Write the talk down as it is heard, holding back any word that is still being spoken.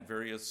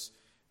various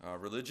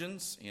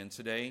religions, and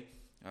today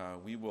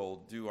we will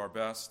do our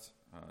best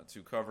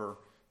to cover,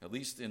 at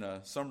least in a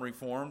summary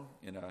form,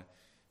 in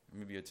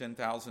maybe a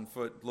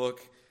 10,000-foot look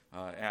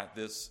at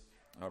this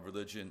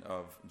religion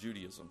of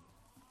Judaism.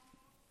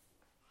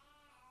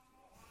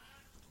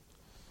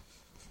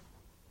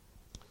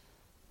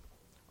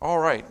 All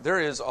right, there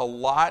is a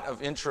lot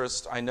of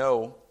interest, I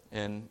know,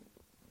 and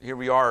here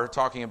we are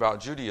talking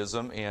about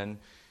Judaism and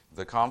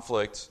the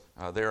conflict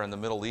there in the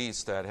Middle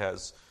East that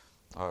has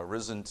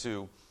risen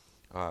to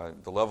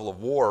the level of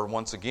war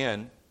once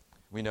again.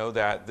 We know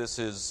that this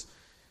is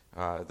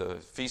the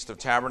Feast of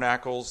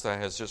Tabernacles that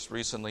has just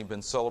recently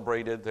been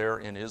celebrated there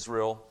in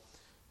Israel,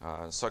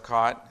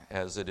 Sukkot,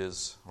 as it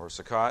is, or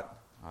Sukkot,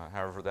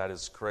 however that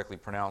is correctly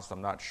pronounced,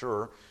 I'm not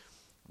sure,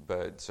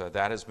 but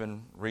that has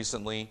been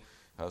recently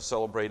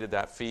celebrated,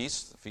 that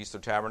feast, the Feast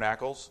of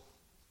Tabernacles.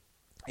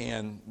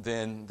 And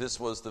then this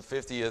was the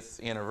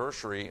 50th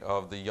anniversary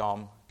of the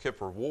Yom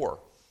Kippur War.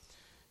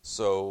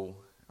 So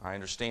I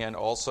understand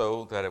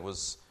also that it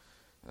was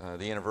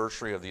the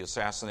anniversary of the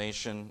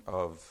assassination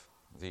of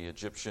the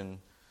Egyptian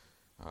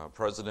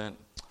president,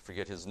 I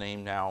forget his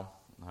name now,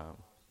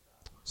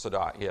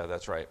 Sadat, yeah,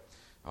 that's right.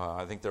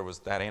 I think there was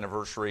that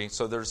anniversary.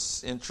 So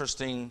there's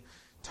interesting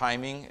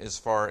timing as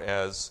far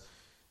as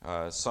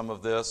some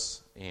of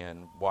this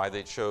and why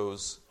they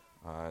chose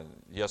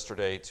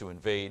yesterday to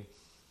invade.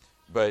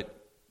 But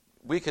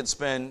we could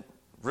spend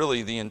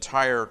really the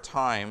entire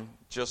time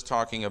just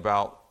talking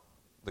about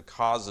the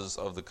causes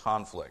of the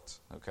conflict,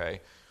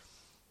 okay?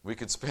 We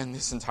could spend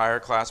this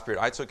entire class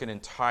period. I took an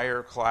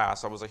entire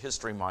class. I was a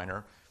history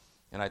minor,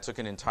 and I took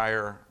an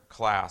entire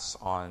class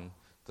on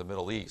the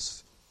Middle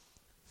East.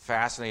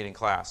 Fascinating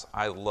class.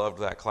 I loved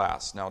that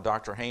class. Now,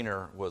 Dr.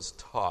 Hayner was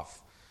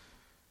tough.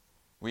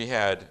 We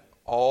had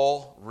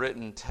all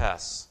written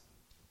tests,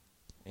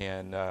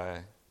 and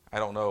I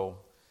don't know,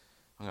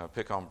 I'm going to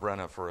pick on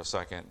Brenna for a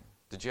second.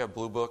 Did you have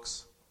blue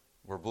books?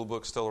 Were blue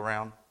books still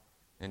around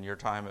in your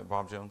time at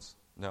Bob Jones?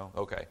 No?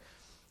 Okay.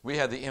 We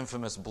had the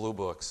infamous blue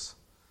books.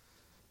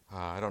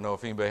 I don't know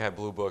if anybody had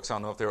blue books. I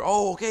don't know if they were,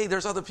 okay,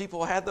 there's other people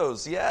who had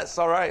those. Yes,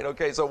 all right,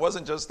 okay. So it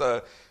wasn't just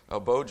a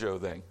Bojo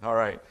thing. All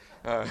right.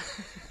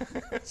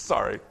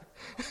 Sorry.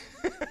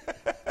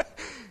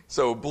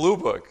 So blue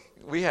book.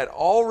 We had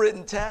all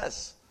written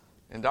tests.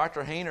 And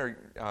Dr. Hayner,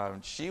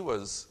 she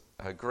was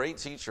a great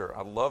teacher.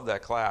 I loved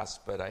that class,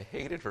 but I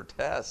hated her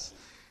tests.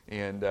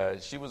 And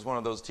she was one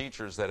of those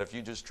teachers that if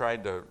you just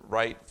tried to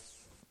write,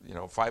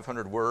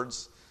 500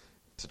 words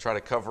to try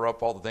to cover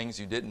up all the things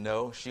you didn't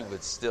know, she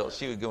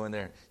would go in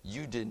there.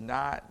 You did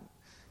not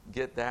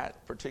get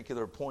that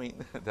particular point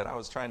that I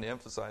was trying to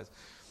emphasize.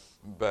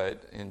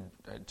 But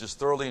I just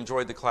thoroughly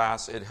enjoyed the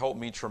class. It helped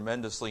me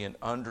tremendously in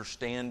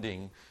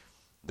understanding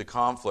the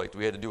conflict.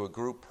 We had to do a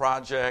group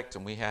project,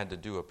 and we had to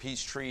do a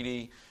peace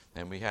treaty,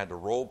 and we had to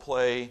role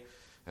play.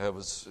 It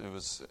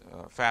was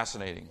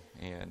fascinating,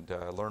 and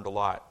I learned a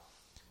lot.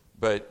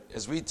 But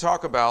as we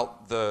talk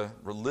about the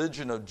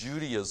religion of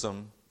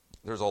Judaism,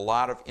 there's a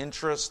lot of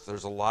interest,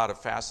 there's a lot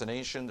of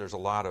fascination, there's a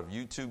lot of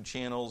YouTube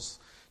channels,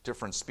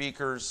 different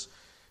speakers.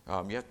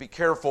 You have to be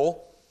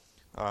careful.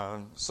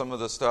 Some of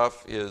the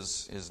stuff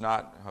is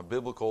not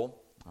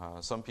biblical.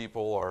 Some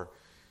people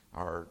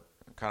are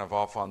kind of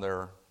off on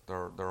their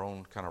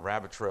own kind of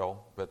rabbit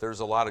trail. But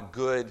there's a lot of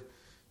good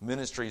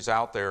ministries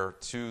out there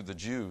to the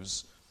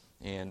Jews.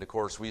 And, of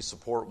course, we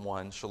support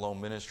one,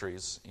 Shalom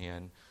Ministries.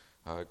 And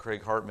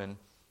Craig Hartman,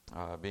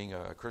 being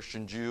a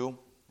Christian Jew,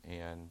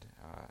 and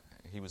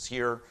he was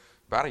here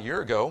about a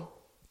year ago,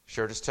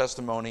 shared his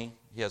testimony.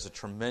 He has a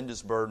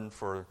tremendous burden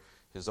for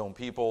his own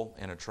people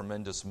and a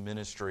tremendous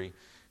ministry.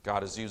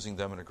 God is using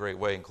them in a great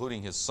way,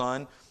 including his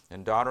son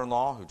and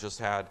daughter-in-law, who just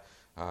had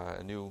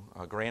a new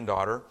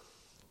granddaughter.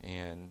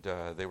 And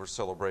they were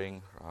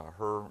celebrating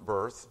her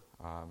birth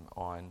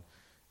on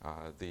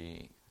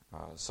the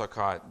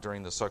Sukkot,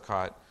 during the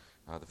Sukkot,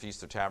 the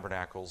Feast of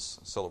Tabernacles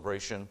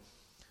celebration.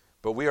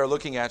 But we are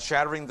looking at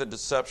Shattering the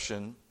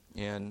Deception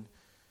in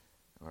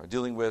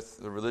dealing with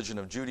the religion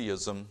of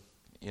Judaism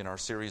in our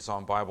series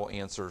on Bible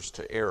Answers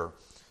to Error.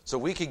 So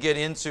we could get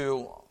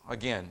into,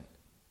 again,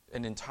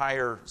 an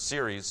entire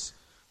series.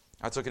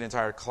 I took an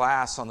entire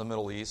class on the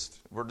Middle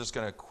East. We're just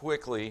going to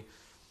quickly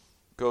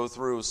go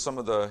through some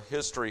of the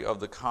history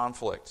of the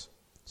conflict.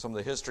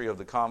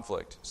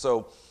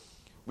 So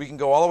we can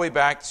go all the way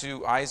back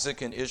to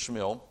Isaac and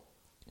Ishmael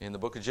in the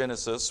book of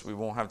Genesis. We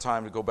won't have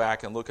time to go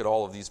back and look at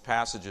all of these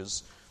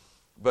passages.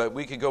 But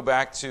we could go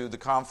back to the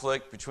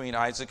conflict between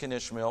Isaac and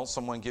Ishmael.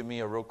 Someone give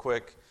me a real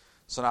quick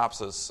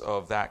synopsis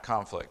of that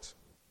conflict.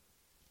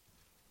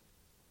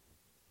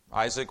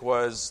 Isaac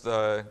was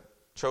the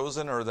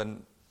chosen or the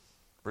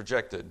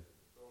rejected?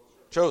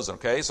 Chosen,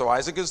 okay. So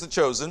Isaac is the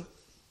chosen.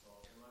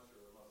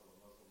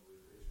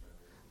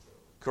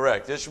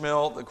 Correct.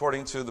 Ishmael,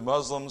 according to the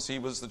Muslims, he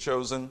was the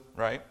chosen,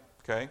 right?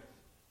 Okay.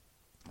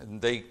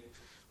 And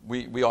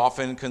we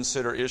often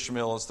consider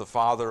Ishmael as the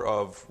father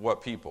of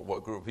what people?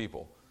 What group of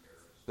people?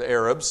 The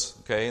Arabs,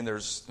 okay, and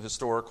there's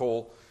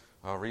historical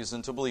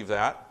reason to believe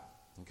that.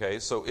 Okay,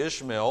 so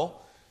Ishmael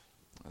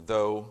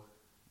though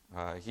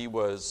he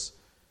was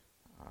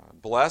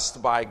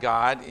blessed by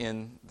God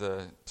in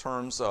the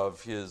terms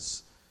of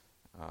his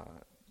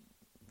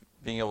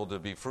being able to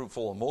be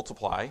fruitful and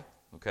multiply,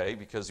 okay,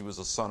 because he was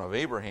a son of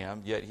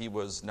Abraham, yet he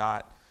was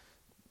not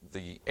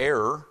the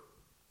heir.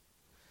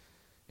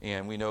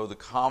 And we know the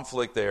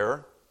conflict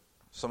there.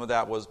 Some of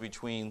that was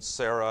between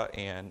Sarah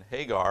and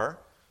Hagar.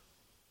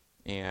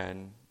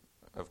 And,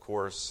 of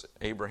course,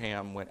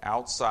 Abraham went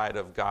outside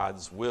of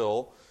God's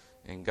will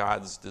and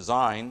God's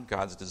design,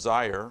 God's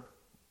desire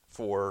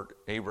for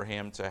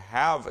Abraham to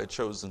have a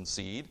chosen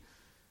seed.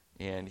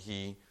 And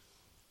he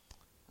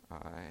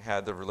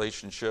had the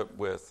relationship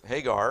with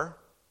Hagar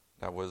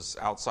that was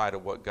outside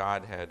of what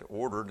God had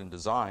ordered and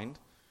designed.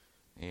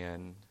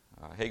 And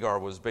Hagar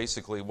was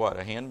basically what?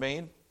 A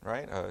handmaid,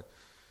 right?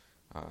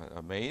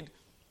 A maid.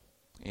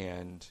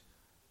 And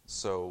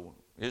so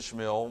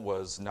Ishmael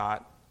was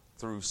not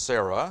through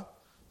Sarah,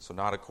 so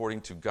not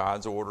according to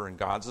God's order and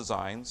God's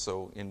design.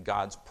 So in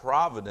God's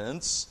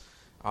providence,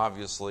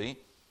 obviously,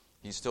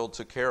 he still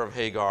took care of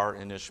Hagar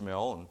and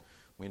Ishmael, and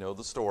we know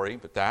the story,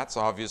 but that's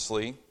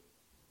obviously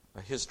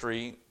a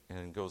history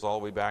and goes all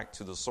the way back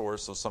to the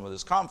source of some of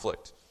this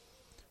conflict.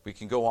 We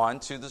can go on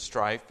to the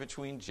strife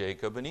between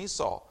Jacob and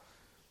Esau,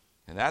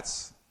 and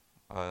that's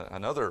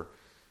another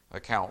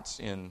account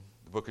in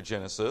the book of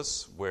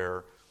Genesis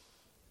where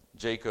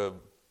Jacob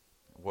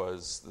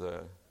was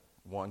the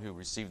one who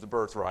received the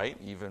birthright,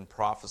 even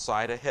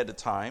prophesied ahead of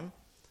time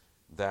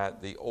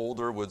that the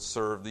older would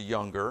serve the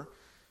younger.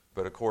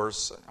 But of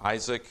course,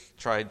 Isaac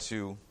tried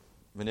to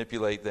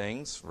manipulate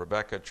things.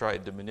 Rebekah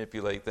tried to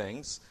manipulate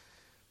things.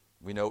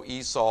 We know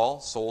Esau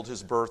sold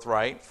his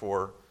birthright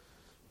for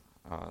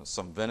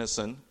some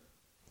venison,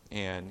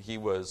 and he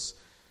was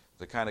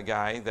the kind of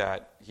guy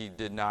that he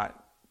did not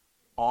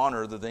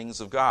honor the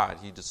things of God.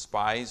 He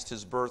despised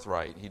his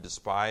birthright. He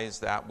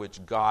despised that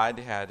which God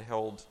had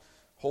held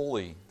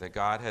holy, that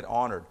God had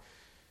honored.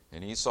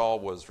 And Esau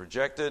was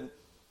rejected.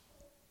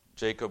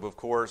 Jacob, of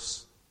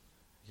course,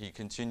 he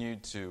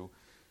continued to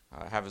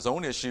have his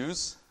own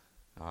issues,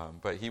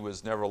 but he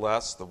was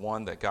nevertheless the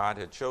one that God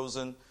had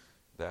chosen,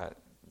 that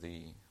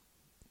the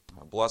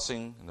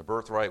blessing and the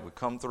birthright would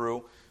come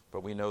through.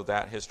 But we know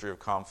that history of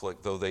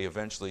conflict, though they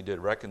eventually did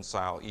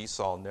reconcile,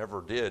 Esau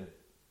never did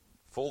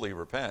fully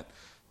repent.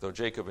 Though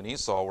Jacob and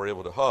Esau were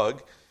able to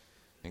hug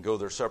and go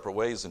their separate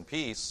ways in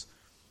peace,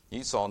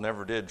 Esau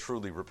never did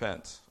truly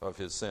repent of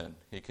his sin.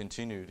 He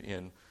continued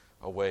in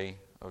a way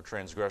of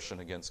transgression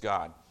against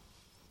God.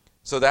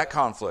 So that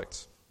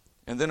conflict.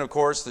 And then, of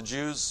course, the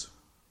Jews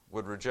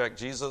would reject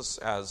Jesus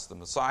as the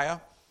Messiah.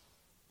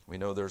 We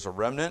know there's a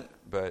remnant,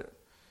 but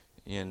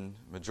in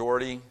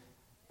majority,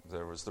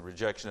 there was the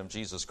rejection of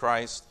Jesus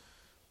Christ.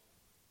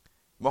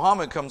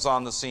 Muhammad comes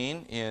on the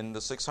scene in the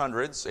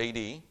 600s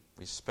AD.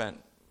 We spent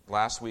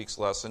last week's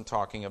lesson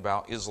talking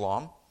about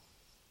Islam.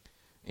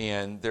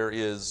 And there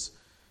is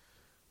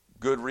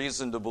good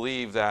reason to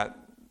believe that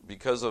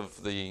because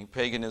of the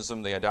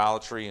paganism, the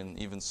idolatry, and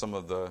even some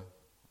of the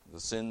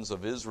sins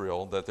of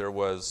Israel, that there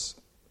was,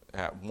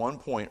 at one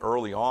point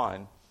early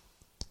on,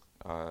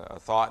 a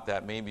thought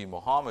that maybe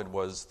Muhammad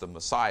was the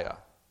Messiah.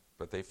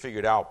 But they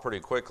figured out pretty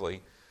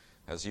quickly,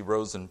 as he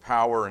rose in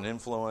power and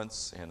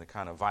influence and the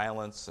kind of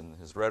violence and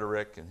his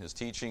rhetoric and his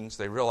teachings,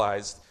 they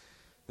realized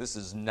this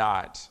is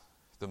not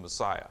the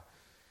Messiah.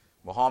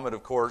 Muhammad,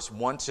 of course,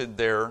 wanted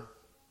their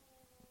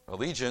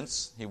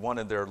allegiance. He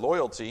wanted their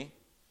loyalty.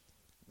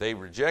 They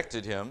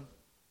rejected him,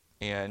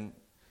 and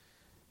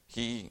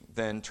he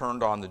then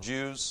turned on the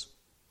Jews.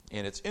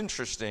 And it's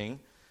interesting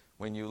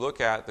when you look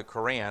at the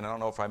Quran. I don't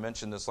know if I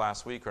mentioned this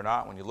last week or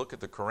not. When you look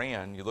at the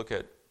Quran, you look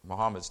at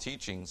Muhammad's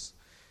teachings,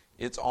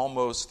 it's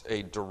almost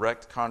a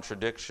direct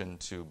contradiction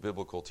to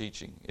biblical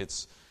teaching.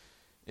 It's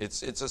a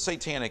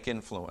satanic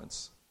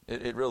influence.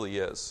 It really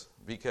is,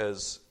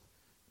 because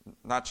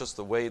not just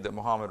the way that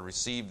Muhammad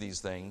received these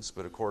things,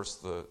 but of course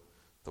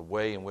the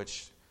way in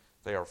which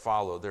they are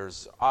followed.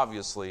 There's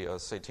obviously a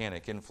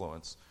satanic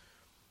influence.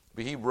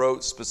 But he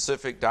wrote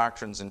specific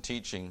doctrines and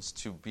teachings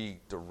to be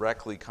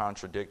directly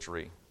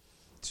contradictory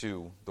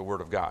to the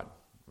Word of God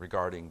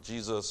regarding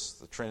Jesus,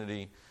 the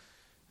Trinity,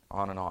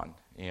 on and on.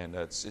 And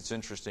it's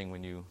interesting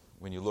when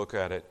you look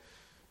at it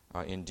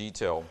in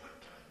detail.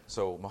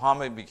 So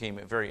Muhammad became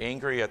very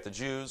angry at the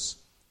Jews.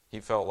 He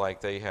felt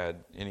like they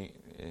had,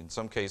 in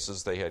some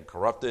cases, they had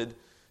corrupted,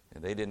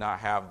 and they did not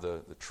have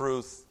the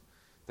truth.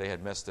 They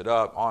had messed it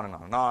up, on and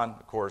on and on.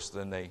 Of course,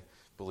 then they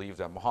believed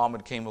that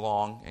Muhammad came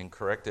along and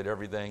corrected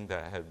everything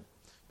that had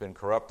been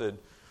corrupted.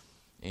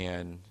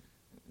 And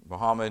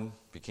Muhammad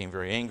became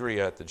very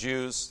angry at the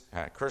Jews,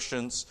 at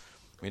Christians.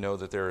 We know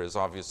that there is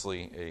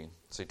obviously a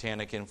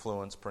satanic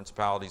influence,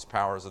 principalities,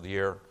 powers of the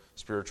air,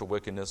 spiritual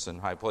wickedness in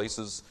high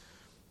places.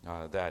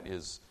 That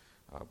is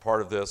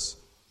part of this.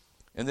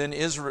 And then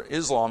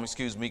Islam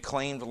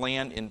claimed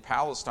land in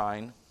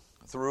Palestine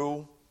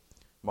through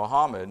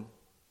Muhammad,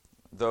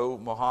 though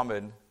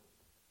Muhammad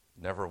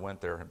never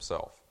went there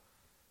himself.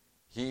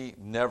 He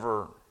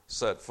never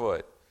set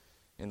foot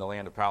in the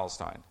land of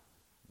Palestine.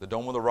 The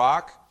Dome of the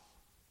Rock,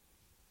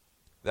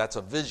 That's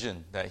a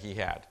vision that he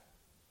had.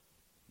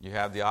 You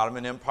have the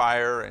Ottoman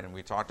Empire, and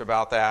we talked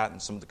about that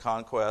and some of the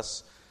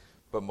conquests,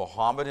 but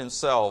Muhammad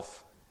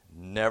himself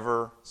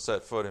never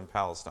set foot in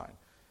Palestine.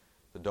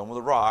 The Dome of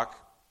the Rock,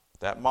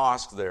 that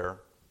mosque there,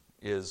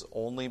 is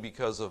only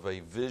because of a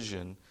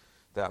vision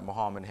that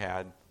Muhammad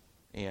had,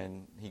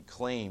 and he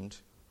claimed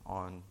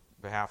on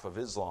behalf of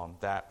Islam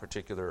that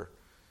particular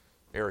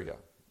area.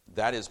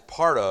 That is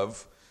part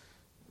of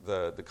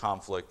the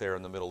conflict there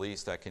in the Middle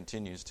East that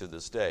continues to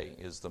this day,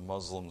 is the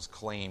Muslims'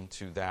 claim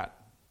to that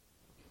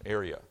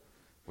area,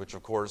 which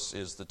of course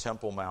is the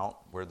Temple Mount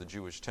where the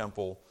Jewish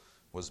temple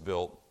was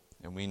built,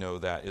 and we know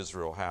that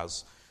Israel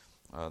has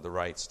the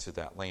rights to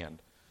that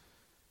land.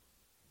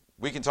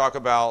 We can talk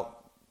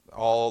about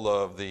all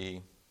of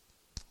the,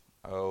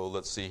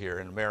 let's see here,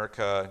 in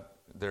America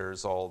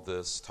there's all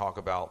this talk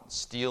about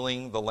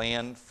stealing the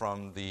land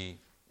from the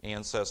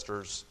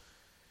ancestors,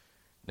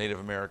 Native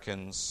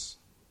Americans,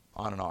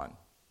 on and on.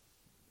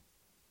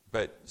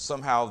 But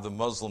somehow the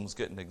Muslims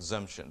get an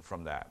exemption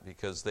from that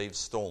because they've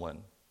stolen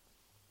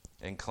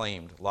and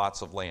claimed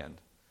lots of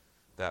land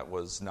that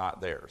was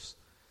not theirs.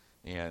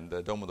 And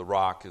the Dome of the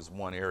Rock is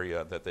one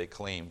area that they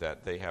claim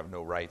that they have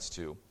no rights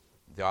to.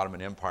 The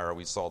Ottoman Empire,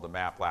 we saw the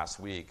map last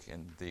week,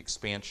 and the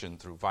expansion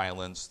through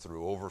violence,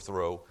 through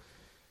overthrow.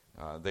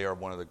 They are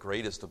one of the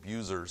greatest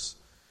abusers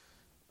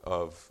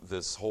of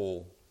this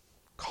whole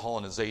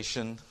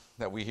colonization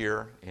that we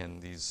hear,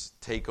 and these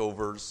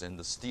takeovers and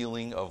the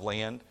stealing of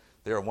land.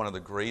 They are one of the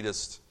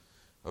greatest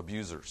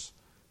abusers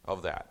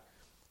of that.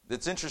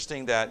 It's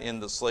interesting that in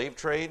the slave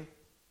trade,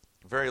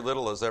 very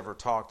little is ever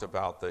talked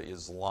about the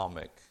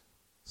Islamic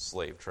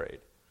slave trade.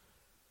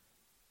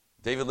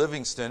 David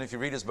Livingstone, if you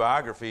read his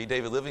biography,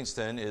 David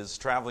Livingstone is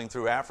traveling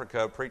through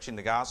Africa, preaching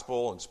the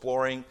gospel,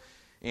 exploring,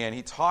 and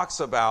he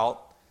talks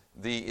about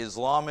the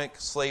Islamic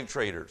slave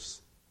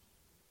traders.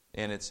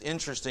 And it's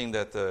interesting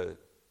that the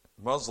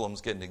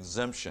Muslims get an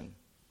exemption,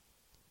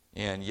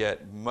 and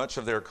yet much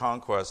of their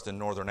conquest in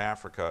northern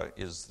Africa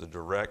is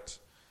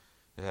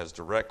it has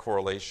direct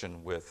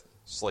correlation with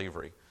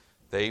slavery.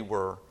 They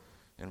were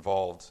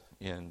involved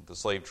in the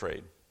slave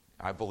trade.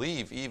 I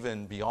believe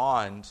even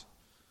beyond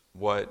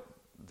what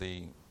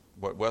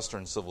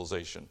Western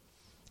civilization.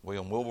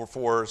 William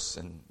Wilberforce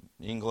in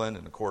England,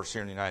 and of course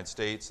here in the United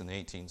States in the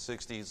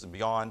 1860s and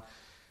beyond,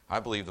 I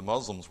believe the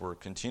Muslims were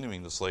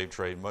continuing the slave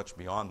trade much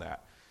beyond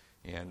that.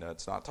 And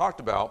it's not talked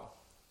about,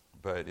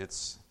 but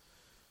it's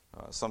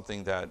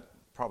something that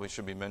probably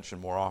should be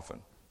mentioned more often.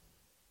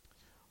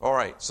 All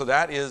right, so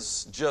that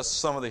is just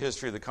some of the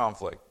history of the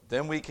conflict.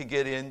 Then we could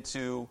get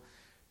into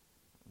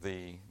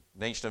the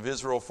Nation of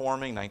Israel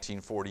forming,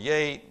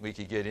 1948. We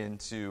could get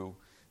into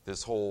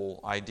this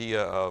whole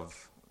idea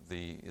of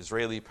the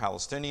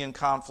Israeli-Palestinian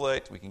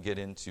conflict. We can get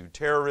into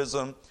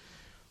terrorism.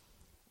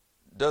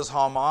 Does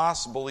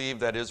Hamas believe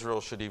that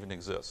Israel should even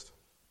exist?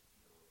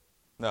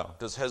 No.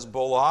 Does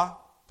Hezbollah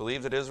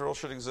believe that Israel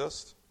should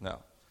exist? No.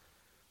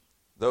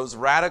 Those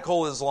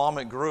radical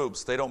Islamic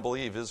groups, they don't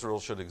believe Israel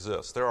should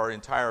exist. There are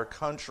entire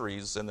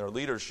countries and their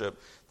leadership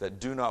that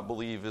do not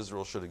believe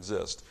Israel should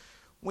exist.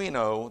 We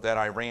know that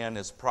Iran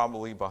is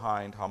probably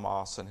behind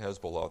Hamas and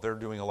Hezbollah. They're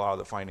doing a lot of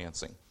the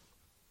financing.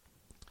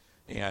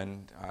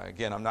 And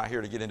again, I'm not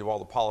here to get into all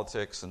the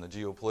politics and the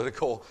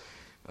geopolitical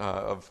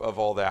of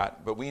all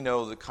that, but we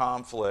know the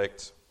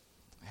conflict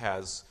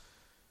has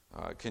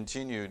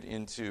continued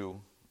into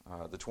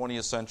the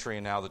 20th century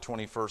and now the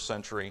 21st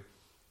century.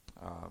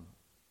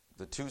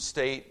 The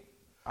two-state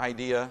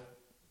idea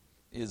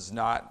is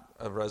not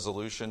a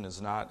resolution, is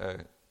not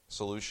a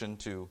solution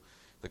to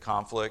the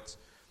conflict.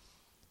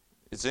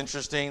 It's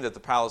interesting that the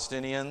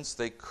Palestinians,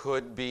 they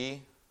could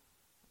be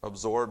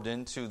absorbed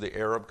into the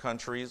Arab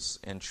countries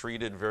and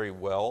treated very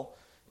well.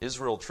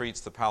 Israel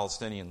treats the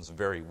Palestinians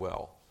very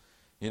well.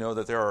 You know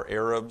that there are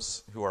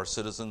Arabs who are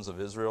citizens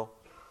of Israel?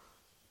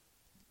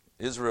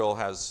 Israel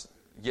has,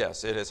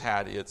 yes, it has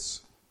had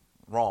its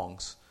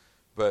wrongs,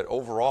 but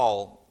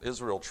overall,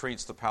 Israel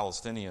treats the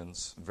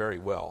Palestinians very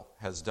well,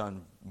 has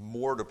done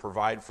more to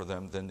provide for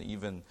them than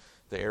even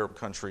the Arab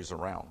countries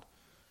around.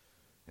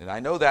 And I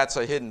know that's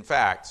a hidden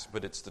fact,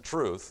 but it's the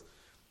truth.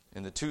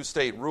 And the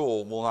two-state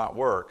rule will not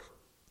work.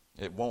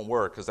 It won't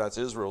work because that's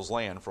Israel's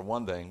land, for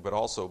one thing, but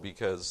also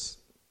because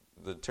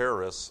the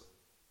terrorists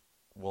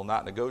will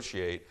not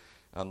negotiate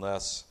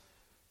unless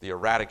the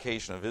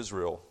eradication of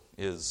Israel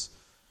is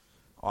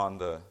on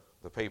the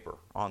paper,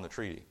 on the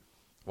treaty.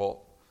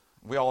 Well,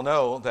 we all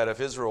know that if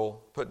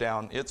Israel put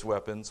down its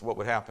weapons, what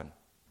would happen?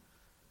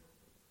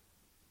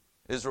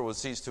 Israel would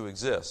cease to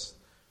exist.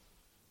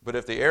 But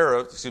if the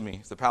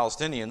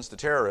Palestinians, the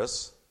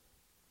terrorists,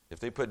 if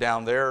they put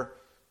down their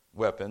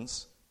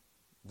weapons,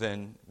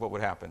 then what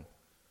would happen?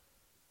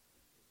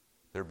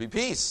 There'd be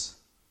peace.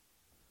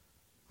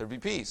 There'd be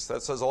peace.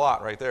 That says a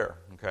lot right there,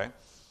 okay?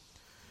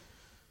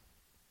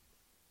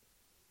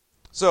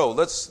 So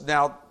let's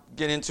now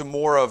get into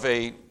more of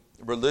a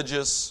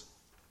religious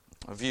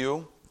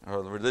view,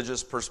 or the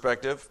religious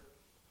perspective.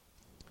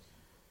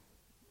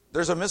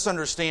 There's a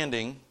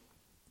misunderstanding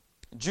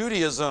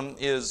Judaism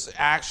is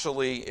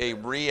actually a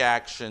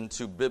reaction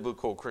to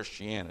biblical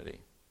Christianity.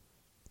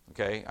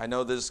 Okay? I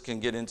know this can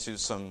get into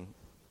some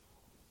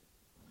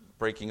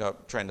breaking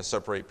up, trying to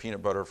separate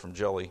peanut butter from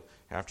jelly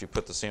after you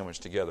put the sandwich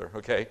together.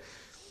 Okay?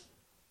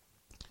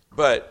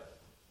 But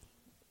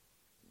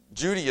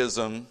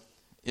Judaism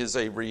is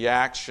a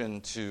reaction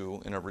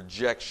to and a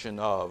rejection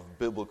of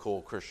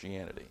biblical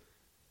Christianity.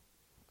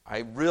 I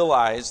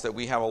realize that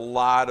we have a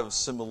lot of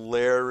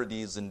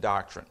similarities in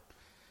doctrine.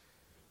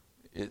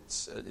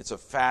 It's a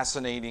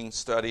fascinating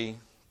study.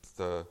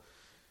 The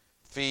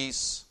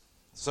feasts.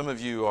 Some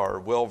of you are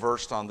well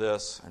versed on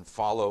this and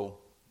follow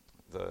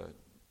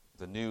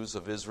the news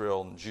of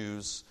Israel and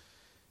Jews,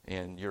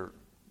 and you're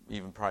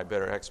even probably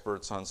better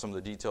experts on some of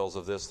the details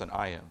of this than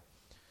I am.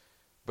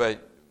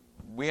 But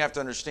we have to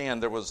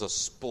understand there was a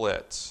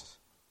split.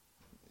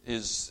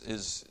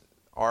 Is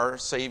our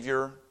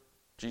Savior,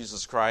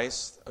 Jesus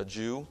Christ, a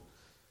Jew?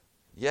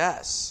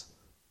 Yes.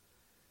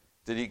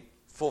 Did he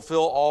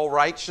fulfill all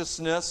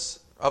righteousness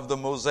of the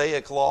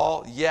Mosaic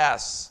law?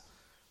 Yes.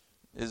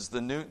 Is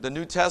the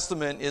New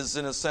Testament is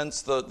in a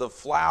sense the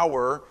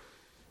flower,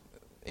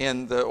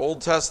 and the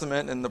Old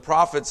Testament and the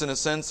prophets in a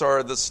sense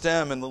are the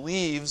stem and the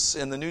leaves,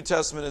 and the New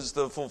Testament is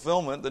the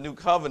fulfillment, the new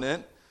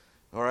covenant.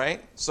 All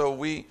right? So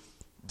we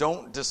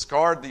don't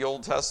discard the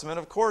Old Testament,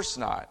 of course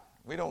not.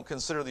 We don't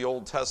consider the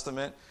Old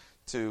Testament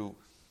to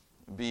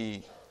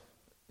be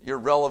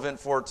irrelevant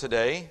for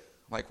today,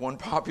 like one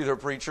popular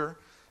preacher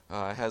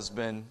has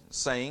been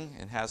saying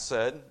and has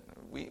said.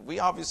 We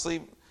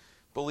obviously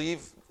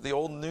believe the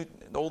Old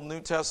New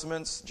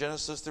Testaments,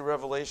 Genesis through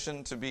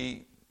Revelation, to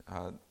be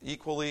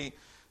equally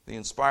the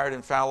inspired,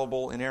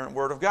 infallible, inerrant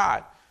Word of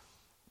God.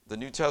 The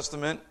New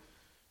Testament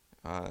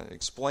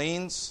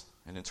explains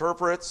and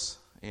interprets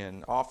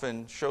and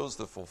often shows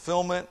the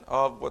fulfillment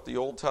of what the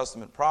Old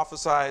Testament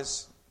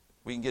prophesies.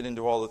 We can get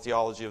into all the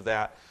theology of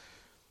that.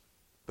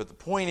 But the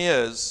point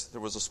is,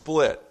 there was a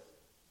split.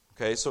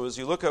 Okay, so as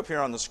you look up here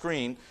on the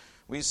screen,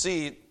 we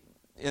see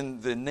in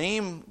the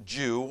name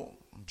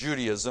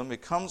Judaism,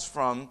 it comes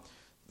from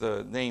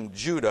the name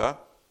Judah,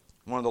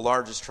 one of the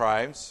largest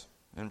tribes,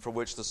 and for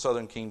which the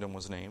southern kingdom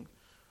was named.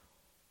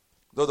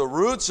 Though the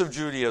roots of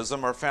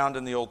Judaism are found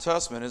in the Old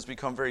Testament, it has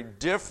become very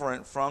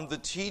different from the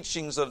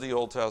teachings of the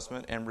Old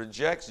Testament and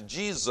rejects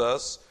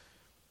Jesus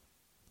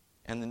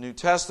and the New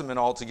Testament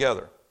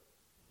altogether.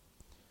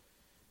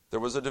 There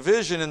was a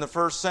division in the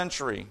first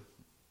century.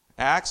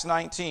 Acts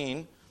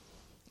 19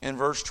 and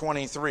verse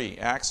 23.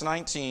 Acts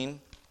 19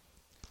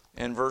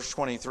 and verse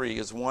 23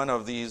 is one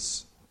of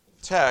these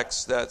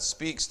texts that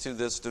speaks to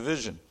this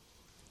division.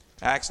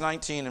 Acts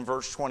 19 and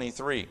verse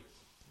 23.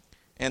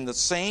 And the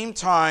same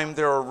time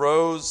there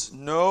arose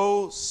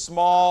no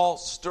small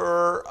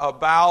stir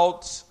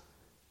about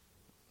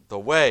the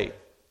way.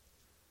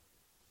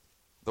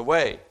 The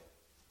way.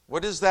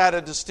 What is that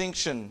a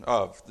distinction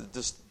of?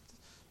 The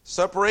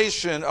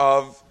separation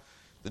of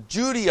the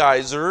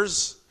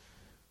Judaizers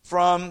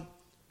from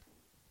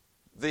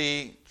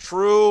the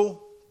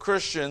true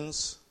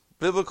Christians,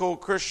 biblical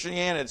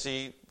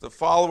Christianity, the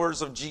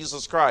followers of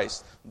Jesus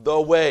Christ. The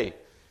way.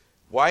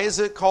 Why is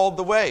it called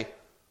the way?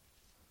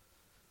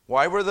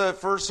 Why were the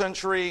first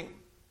century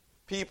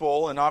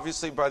people, and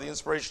obviously by the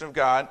inspiration of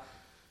God,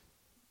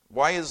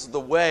 why is the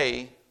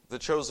way the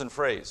chosen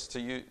phrase to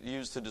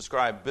use to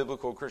describe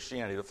biblical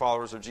Christianity, the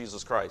followers of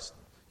Jesus Christ?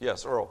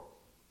 Yes, Earl.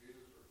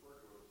 Jesus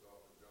referred to himself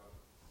in John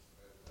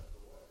as the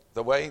way.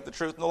 The way, the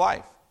truth, and the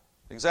life.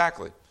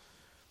 Exactly.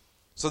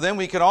 So then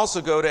we can also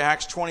go to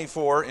Acts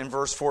 24 in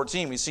verse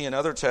 14. We see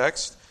another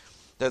text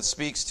that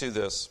speaks to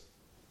this.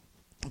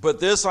 But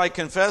this I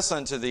confess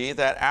unto thee,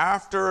 that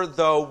after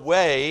the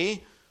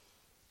way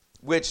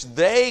which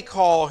they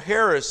call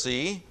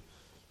heresy,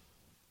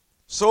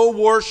 so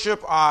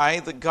worship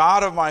I the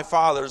God of my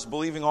fathers,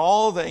 believing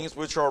all things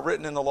which are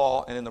written in the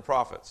law and in the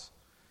prophets.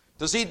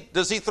 Does he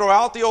throw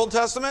out the Old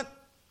Testament?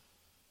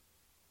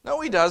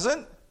 No, he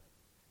doesn't.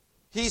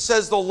 He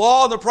says the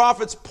law and the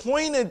prophets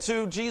pointed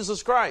to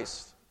Jesus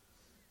Christ.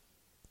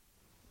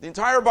 The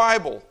entire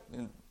Bible,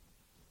 in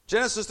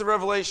Genesis to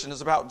Revelation,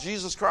 is about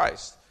Jesus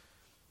Christ.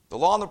 The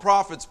law and the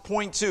prophets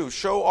point to,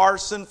 show our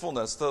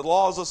sinfulness. The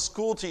law is a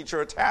school teacher,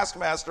 a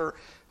taskmaster,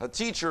 a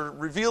teacher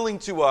revealing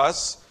to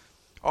us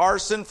our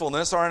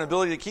sinfulness, our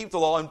inability to keep the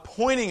law, and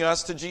pointing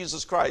us to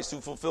Jesus Christ,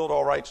 who fulfilled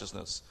all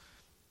righteousness.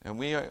 And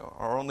we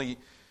are only,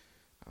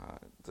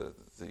 the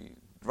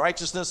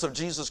righteousness of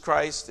Jesus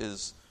Christ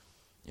is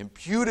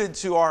imputed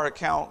to our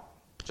account,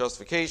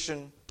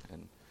 justification,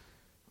 and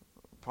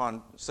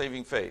upon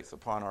saving faith,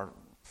 upon our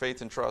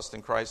faith and trust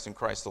in Christ and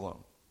Christ alone.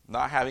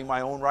 Not having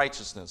my own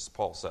righteousness,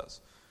 Paul says.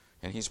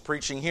 And he's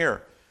preaching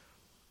here.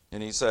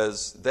 And he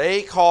says,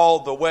 they call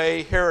the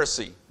way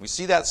heresy. We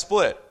see that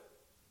split.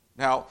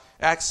 Now,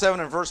 Acts 7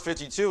 and verse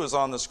 52 is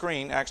on the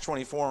screen. Acts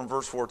 24 and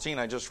verse 14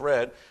 I just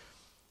read.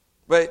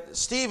 But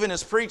Stephen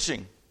is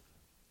preaching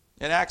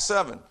in Acts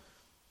 7.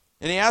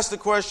 And he asked the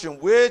question,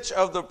 which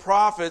of the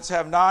prophets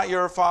have not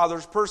your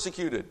fathers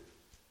persecuted?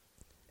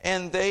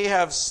 And they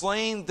have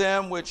slain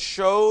them which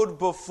showed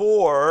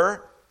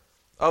before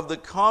of the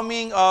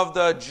coming of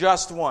the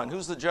just one.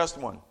 Who's the just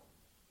one?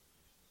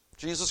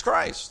 Jesus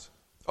Christ,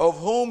 of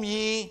whom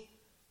ye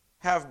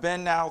have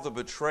been now the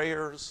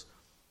betrayers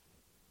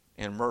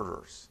and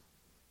murderers.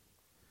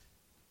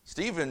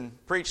 Stephen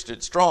preached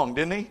it strong,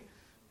 didn't he?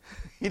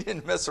 He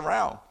didn't mess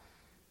around.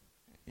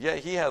 Yet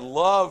he had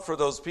love for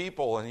those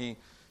people, and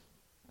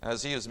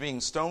as he was being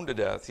stoned to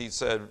death, he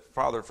said,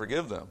 Father,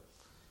 forgive them.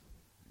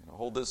 Don't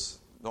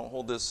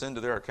hold this sin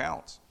to their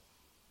accounts.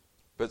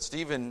 But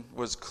Stephen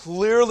was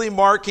clearly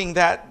marking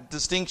that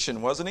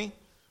distinction, wasn't he?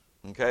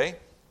 Okay?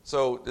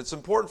 So it's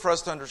important for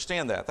us to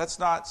understand that. That's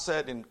not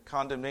said in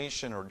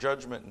condemnation or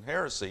judgment and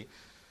heresy.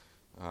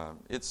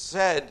 It's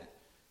said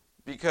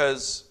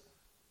because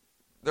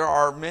there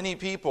are many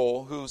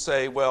people who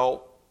say,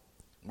 well,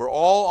 we're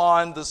all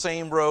on the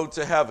same road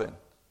to heaven.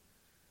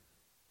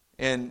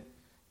 And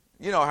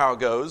you know how it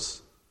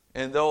goes.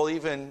 And they'll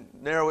even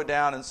narrow it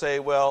down and say,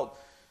 well,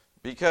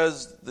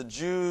 because the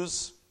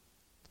Jews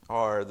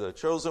are the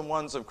chosen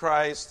ones of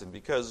Christ, and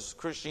because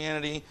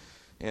Christianity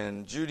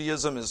and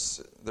Judaism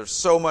they're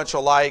so much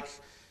alike,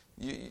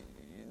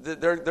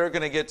 they're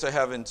going to get to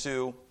heaven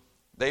too.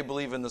 They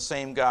believe in the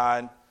same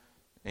God,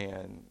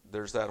 and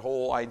there's that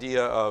whole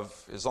idea of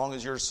as long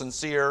as you're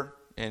sincere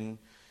and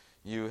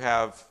you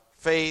have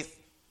faith,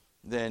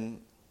 then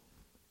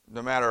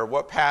no matter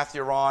what path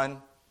you're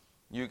on,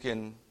 you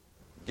can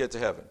get to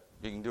heaven.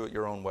 You can do it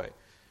your own way.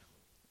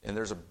 And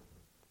there's a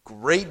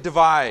great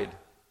divide.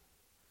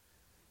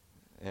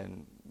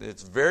 And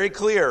it's very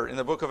clear in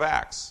the book of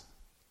Acts.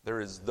 There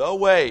is the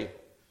way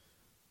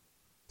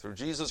through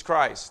Jesus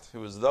Christ,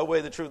 who is the way,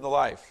 the truth, and the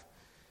life.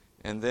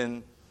 And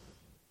then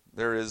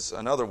there is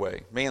another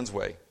way, man's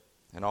way,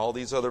 and all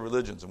these other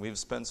religions. And we've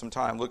spent some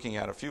time looking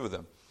at a few of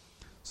them.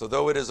 So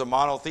though it is a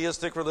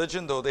monotheistic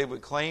religion, though they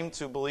would claim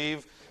to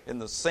believe in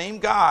the same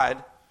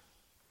God,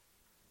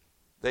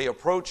 they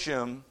approach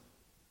him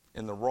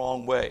in the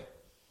wrong way.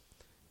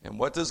 And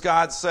what does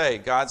God say?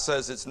 God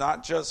says it's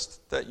not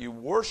just that you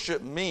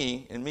worship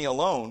me and me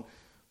alone,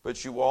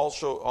 but you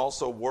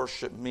also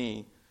worship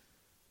me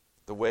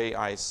the way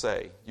I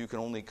say. You can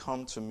only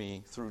come to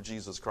me through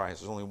Jesus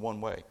Christ. There's only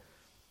one way.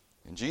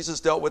 And Jesus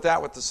dealt with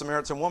that with the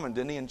Samaritan woman,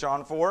 didn't he, in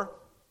John 4?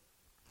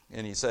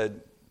 And he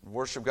said,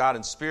 worship God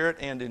in spirit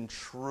and in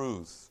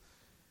truth.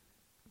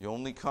 You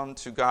only come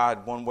to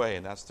God one way,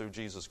 and that's through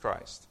Jesus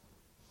Christ.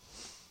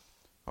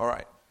 All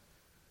right.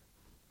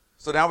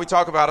 So now we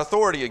talk about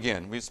authority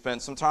again. We've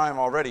spent some time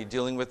already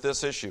dealing with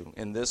this issue.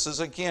 And this is,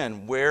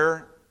 again,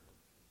 where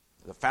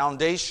the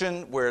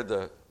foundation, where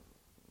the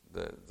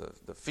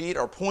feet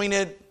are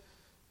pointed.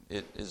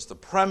 It is the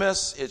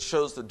premise. It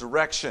shows the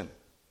direction.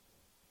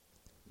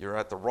 You're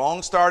at the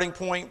wrong starting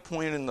point,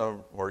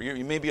 or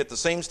you may be at the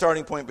same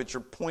starting point, but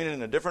you're pointed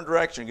in a different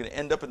direction. You're going to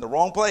end up in the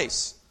wrong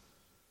place.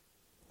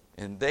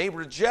 And they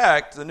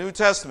reject the New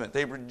Testament.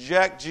 They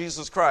reject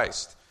Jesus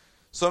Christ.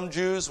 Some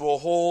Jews will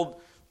hold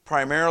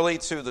primarily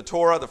to the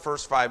Torah, the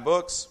first 5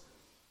 books.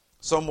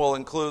 Some will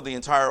include the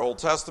entire Old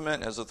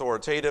Testament as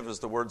authoritative as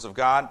the words of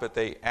God, but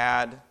they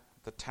add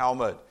the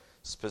Talmud,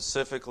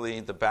 specifically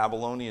the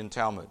Babylonian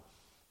Talmud.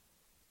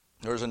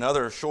 There's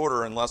another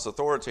shorter and less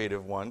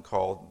authoritative one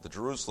called the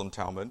Jerusalem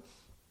Talmud,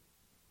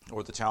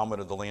 or the Talmud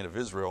of the land of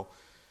Israel,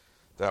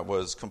 that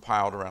was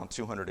compiled around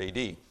 200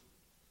 AD.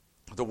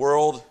 The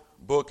World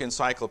Book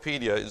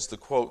Encyclopedia is the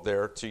quote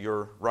there to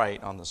your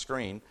right on the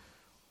screen.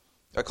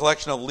 A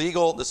collection of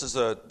legal, this is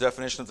a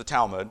definition of the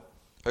Talmud,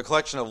 a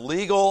collection of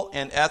legal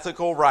and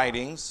ethical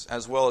writings,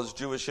 as well as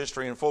Jewish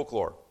history and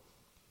folklore.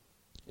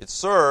 It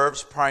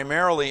serves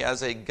primarily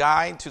as a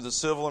guide to the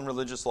civil and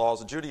religious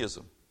laws of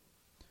Judaism.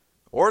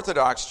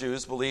 Orthodox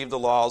Jews believe the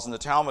laws in the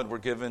Talmud were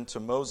given to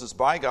Moses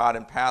by God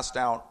and passed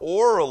down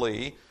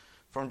orally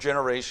from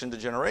generation to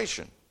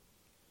generation.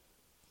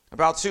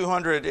 About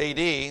 200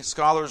 AD,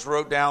 scholars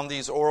wrote down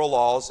these oral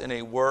laws in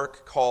a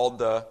work called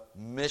the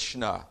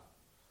Mishnah.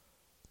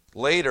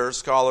 Later,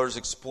 scholars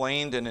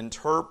explained and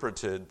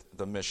interpreted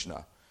the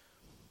Mishnah.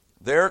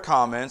 Their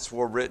comments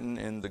were written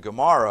in the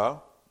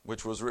Gemara,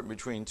 which was written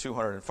between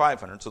 200 and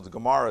 500. So the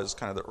Gemara is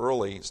kind of the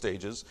early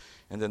stages.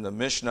 And then the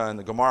Mishnah and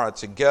the Gemara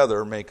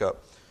together make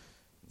up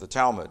the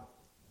Talmud.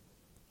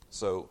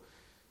 So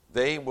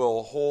they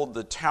will hold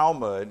the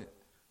Talmud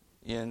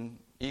in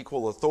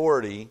equal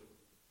authority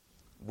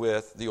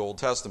with the Old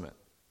Testament.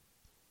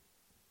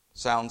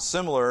 Sounds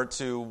similar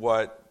to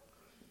what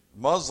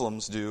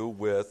Muslims do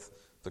with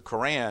the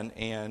Quran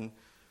and,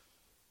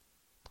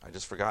 I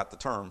just forgot the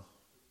term,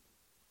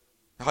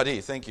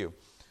 Hadith, thank you.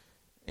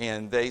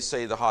 And they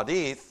say the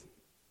Hadith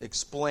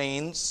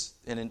explains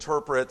and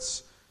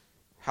interprets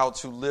how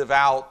to live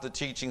out the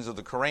teachings of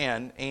the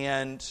Quran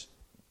and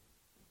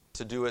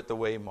to do it the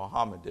way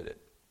Muhammad did it.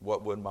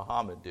 What would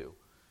Muhammad do?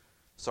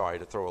 Sorry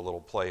to throw a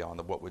little play on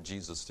the what would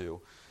Jesus do.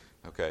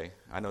 Okay,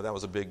 I know that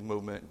was a big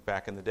movement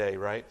back in the day,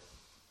 right?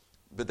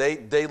 But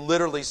they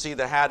literally see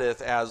the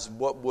Hadith as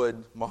what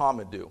would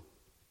Muhammad do.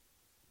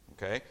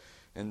 Okay,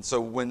 and so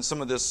when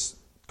some of this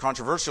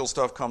controversial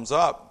stuff comes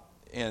up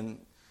and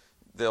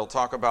they'll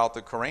talk about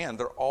the Quran,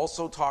 they're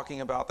also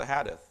talking about the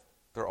Hadith.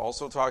 They're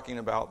also talking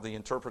about the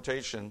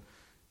interpretation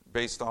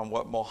based on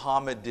what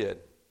Muhammad did.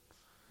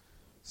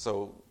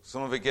 So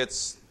some of it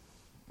gets,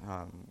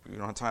 we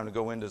don't have time to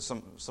go into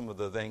some of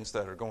the things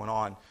that are going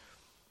on,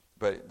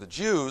 but the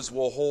Jews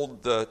will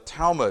hold the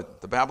Talmud,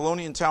 the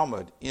Babylonian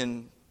Talmud,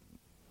 in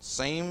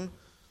same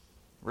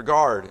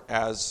regard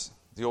as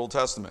the Old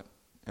Testament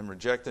and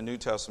reject the New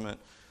Testament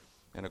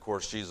and, of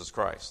course, Jesus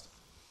Christ.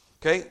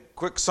 Okay,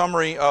 quick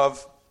summary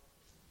of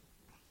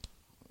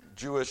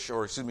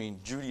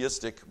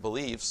Judaistic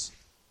beliefs.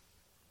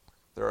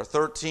 There are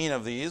 13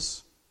 of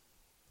these,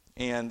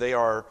 and they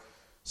are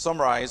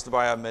summarized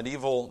by a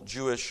medieval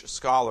Jewish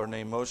scholar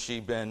named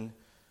Moshe ben,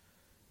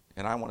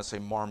 and I want to say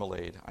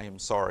Marmalade. I am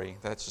sorry.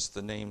 That's just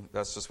the name.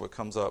 That's just what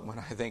comes up when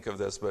I think of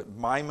this. But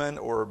Maimon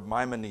or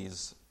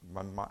Maimonides.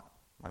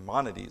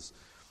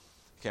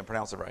 Can't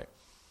pronounce it right.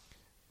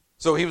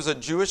 So he was a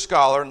Jewish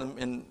scholar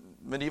in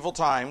medieval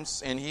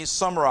times, and he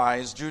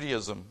summarized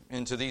Judaism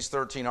into these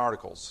 13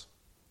 articles.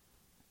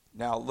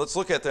 Now, let's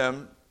look at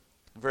them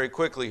very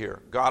quickly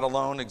here. God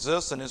alone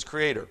exists and is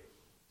creator.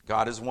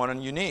 God is one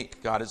and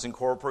unique. God is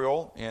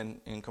incorporeal and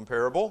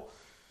incomparable.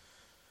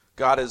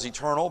 God is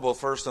eternal, both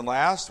first and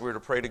last. We're to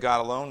pray to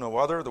God alone, no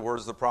other. The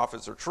words of the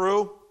prophets are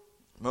true.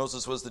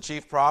 Moses was the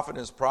chief prophet, and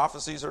his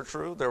prophecies are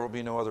true. There will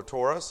be no other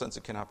Torah, since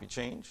it cannot be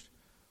changed.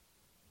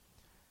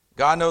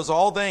 God knows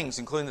all things,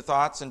 including the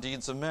thoughts and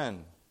deeds of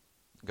men.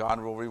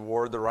 God will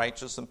reward the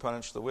righteous and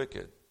punish the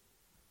wicked.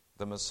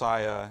 The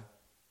Messiah,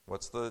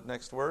 what's the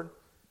next word?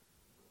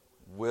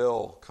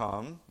 Will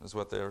come, is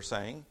what they're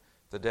saying.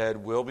 The dead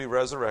will be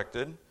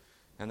resurrected,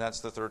 and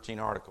that's the 13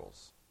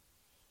 articles.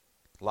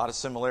 A lot of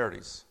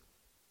similarities.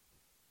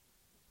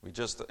 We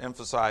just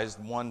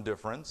emphasized one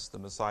difference. The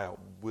Messiah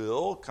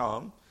will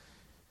come.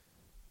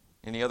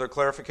 Any other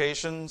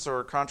clarifications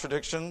or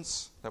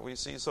contradictions that we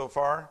see so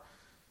far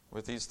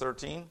with these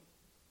 13?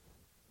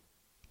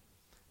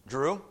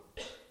 Drew?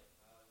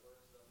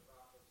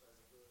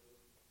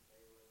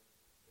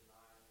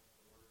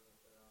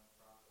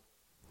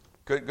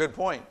 Good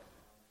point.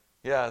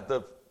 Yeah,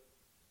 the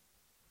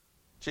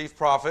chief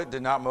prophet,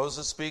 did not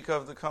Moses speak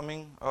of the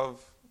coming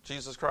of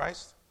Jesus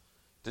Christ?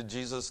 Did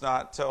Jesus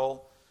not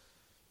tell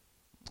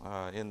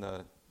in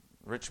the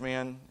rich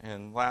man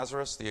and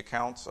Lazarus, the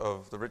account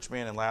of the rich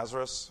man and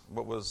Lazarus,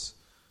 what was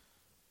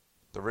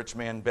the rich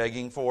man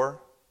begging for?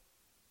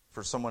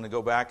 For someone to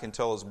go back and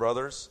tell his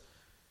brothers.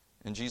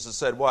 And Jesus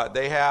said what?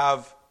 They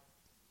have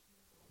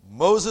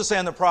Moses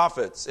and the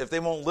prophets. If they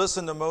won't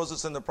listen to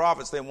Moses and the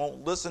prophets, they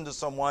won't listen to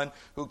someone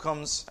who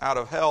comes out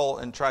of hell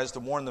and tries to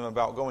warn them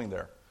about going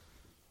there.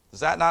 Does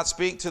that not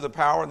speak to the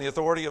power and the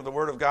authority of the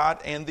Word of God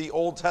and the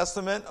Old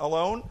Testament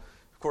alone?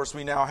 Of course,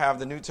 we now have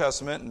the New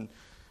Testament, and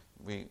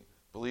we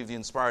believe the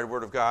inspired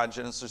Word of God,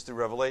 Genesis through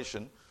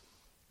Revelation.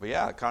 But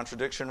yeah, a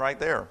contradiction right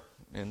there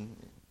in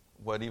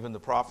what even the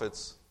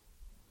prophets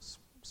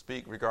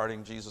speak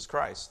regarding Jesus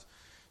Christ.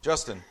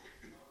 Justin.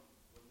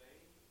 When they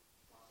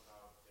talk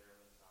about their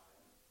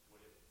Messiah,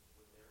 would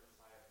their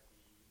Messiah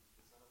be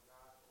the Son of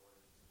God, or would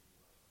it be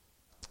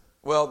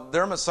like? Well,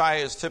 their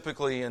Messiah is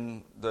typically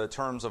in the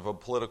terms of a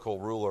political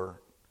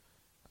ruler,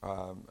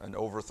 an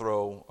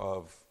overthrow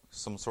of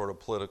some sort of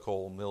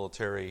political,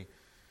 military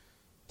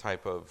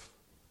type of.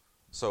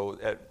 So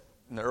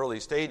in the early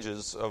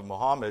stages of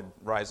Muhammad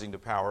rising to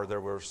power, there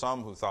were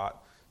some who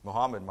thought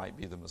Muhammad might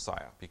be the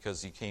Messiah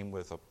because he came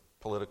with a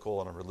political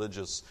and a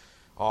religious,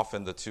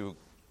 often the two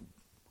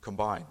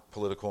combined,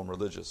 political and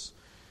religious.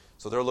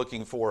 So they're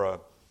looking for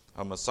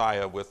a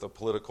Messiah with a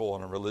political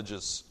and a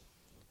religious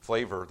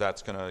flavor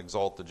that's going to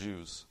exalt the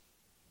Jews.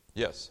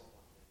 Yes?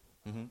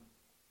 Mm-hmm. Do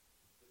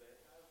they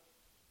have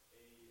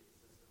a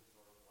system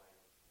sort of like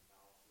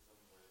Catholicism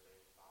where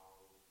they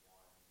follow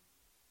one,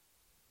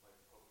 like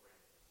Pope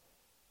Francis,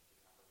 the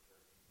Catholic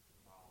Church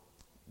follows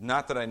one?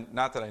 Not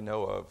that I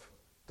know of.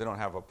 They don't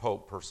have a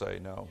pope per se,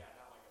 no. Yeah,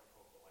 not like a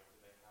pope, but like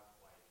do they have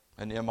like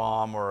An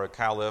imam or a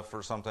caliph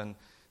or something.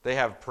 They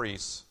have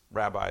priests,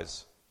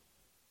 rabbis.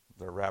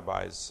 They're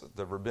rabbis.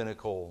 The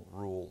rabbinical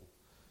rule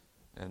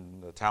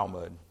and the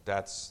Talmud,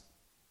 it's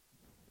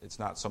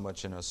not so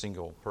much in a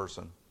single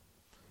person.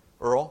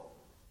 Earl?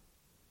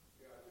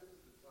 Yeah, this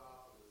is the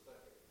top of the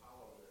second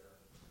column there.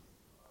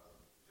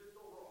 Just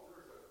overall,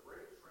 there's a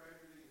great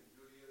tragedy in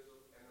Judaism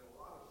and in a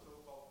lot of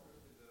so-called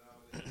Christian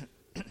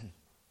denominations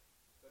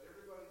that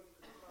everybody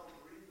found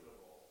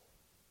reasonable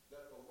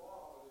that the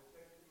law of the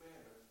Ten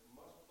Commandments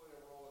must play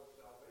a role in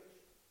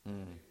salvation.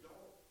 They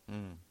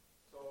don't.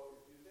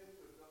 So if you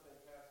think there's nothing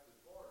past the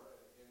Torah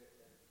and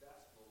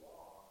that's the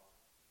law,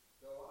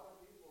 then a lot of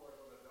people are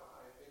going to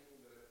die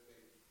thinking that if they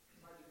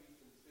try to be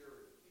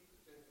sincere and keep the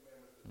Ten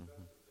Commandments as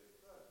best as they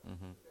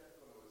could, that's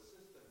going to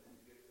assist them to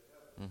get to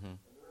heaven.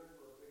 And they're in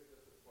for a big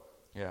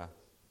disappointment. Yeah.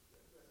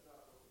 That's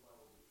not what the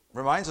Bible teaches.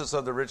 Reminds us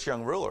of the rich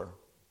young ruler.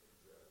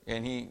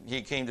 And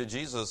he came to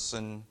Jesus,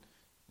 and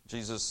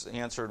Jesus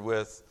answered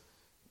with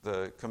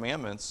the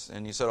commandments.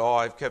 And he said,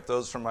 I've kept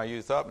those from my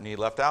youth up. And he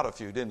left out a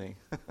few, didn't he?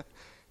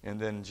 And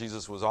then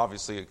Jesus was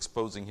obviously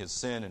exposing his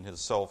sin and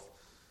his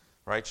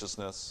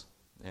self-righteousness.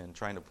 and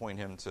trying to point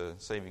him to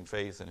saving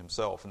faith in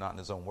himself and not in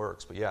his own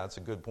works. But yeah, it's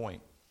a good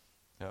point.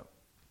 Yep.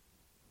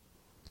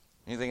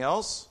 Anything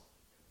else?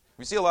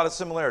 We see a lot of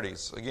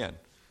similarities, again.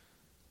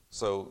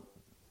 So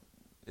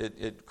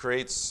it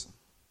creates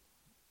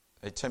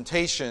a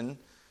temptation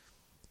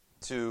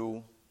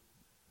to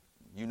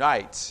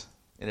unite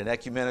in an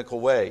ecumenical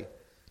way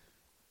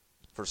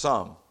for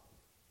some.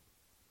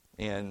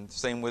 And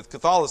same with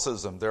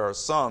Catholicism. There are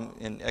some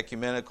in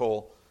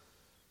ecumenical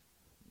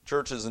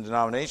churches and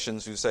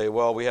denominations who say,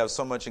 well, we have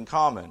so much in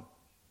common,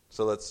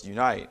 so let's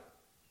unite.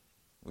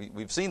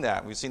 We've seen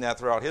that. We've seen that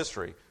throughout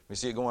history. We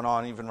see it going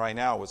on even right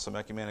now with some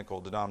ecumenical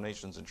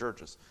denominations and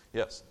churches.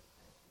 Yes?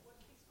 What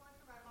keeps going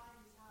through my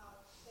mind is how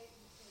Satan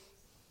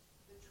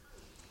takes the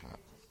truth and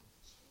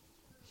just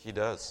changes He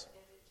does.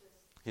 it, and it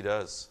just... He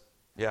does.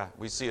 Yeah,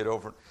 we see it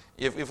over.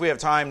 If we have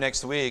time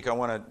next week, I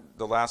want to,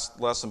 the last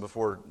lesson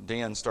before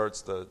Dan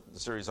starts the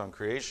series on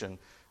creation,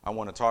 I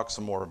want to talk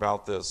some more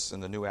about this in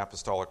the New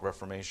Apostolic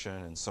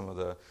Reformation and some of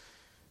the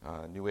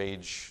New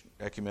Age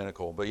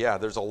ecumenical. But yeah,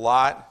 there's a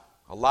lot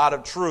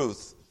of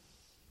truth,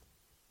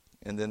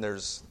 and then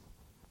there's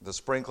the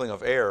sprinkling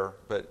of error.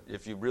 But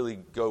if you really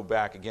go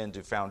back again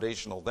to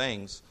foundational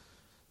things,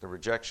 the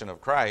rejection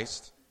of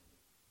Christ,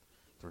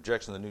 the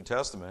rejection of the New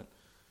Testament,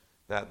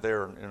 that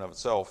there in and of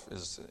itself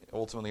is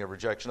ultimately a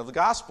rejection of the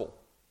gospel.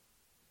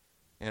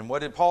 And what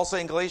did Paul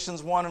say in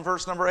Galatians 1 and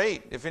verse number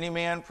 8? If any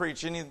man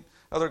preach any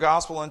other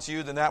gospel unto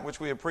you than that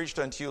which we have preached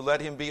unto you, let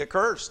him be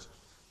accursed.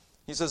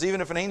 He says, even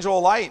if an angel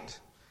of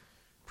light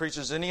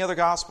preaches any other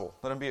gospel,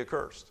 let him be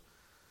accursed.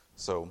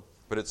 So,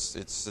 but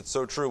it's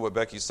so true what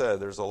Becky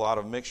said. There's a lot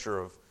of mixture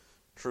of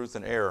truth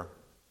and error,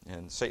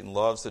 and Satan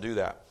loves to do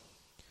that.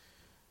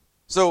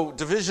 So,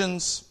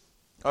 divisions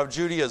of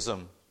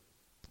Judaism.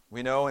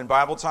 We know in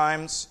Bible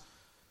times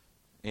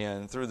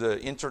and through the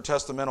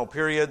intertestamental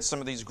period, some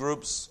of these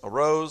groups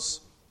arose.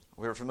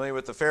 We are familiar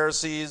with the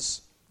Pharisees,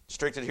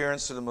 strict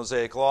adherence to the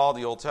Mosaic Law,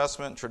 the Old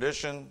Testament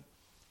tradition,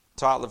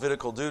 taught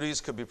Levitical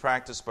duties could be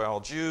practiced by all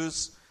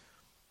Jews.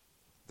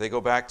 They go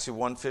back to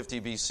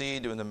 150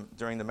 BC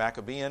during the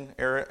Maccabean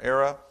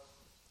era.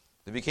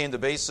 They became the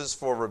basis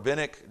for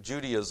rabbinic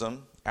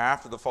Judaism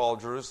after the fall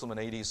of Jerusalem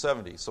in AD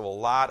 70. So a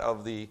lot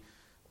of the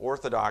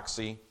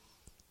orthodoxy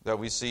that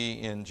we see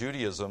in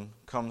Judaism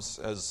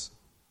goes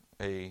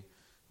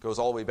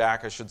all the way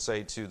back, I should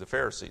say, to the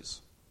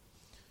Pharisees.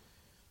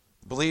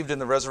 Believed in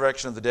the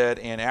resurrection of the dead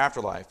and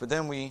afterlife. But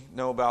then we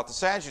know about the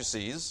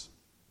Sadducees.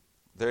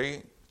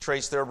 They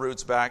trace their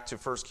roots back to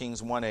 1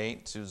 Kings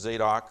 1:8, to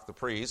Zadok the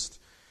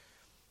priest.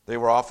 They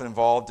were often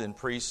involved in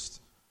priest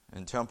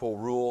and temple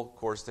rule. Of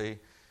course, they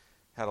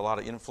had a lot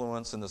of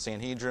influence in the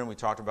Sanhedrin. We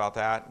talked about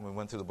that when we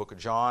went through the book of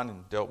John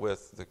and dealt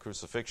with the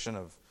crucifixion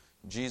of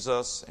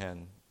Jesus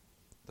and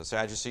the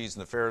Sadducees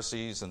and the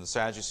Pharisees, and the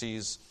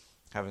Sadducees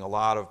having a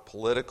lot of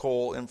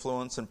political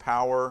influence and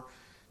power.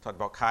 Talked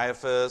about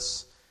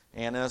Caiaphas,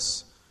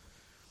 Annas.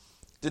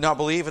 Did not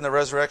believe in the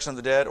resurrection of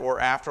the dead or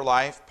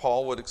afterlife.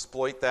 Paul would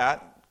exploit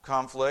that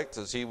conflict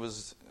as he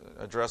was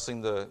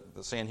addressing the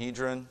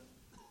Sanhedrin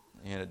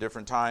and at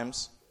different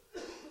times.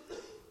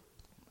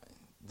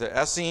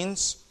 The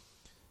Essenes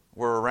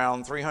were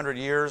around 300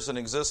 years in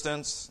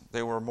existence.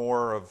 They were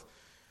more of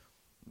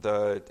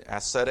the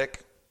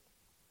ascetic,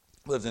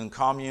 lived in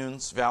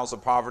communes, vows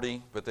of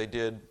poverty, but they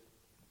did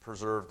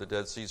preserve the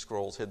Dead Sea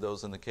Scrolls, hid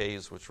those in the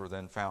caves, which were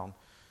then found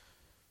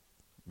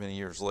many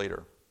years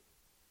later.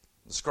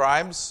 The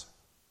scribes,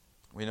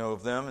 we know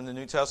of them in the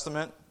New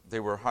Testament. They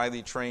were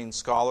highly trained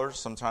scholars.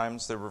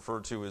 Sometimes they're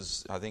referred to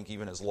as, I think,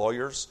 even as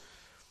lawyers,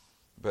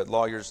 but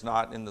lawyers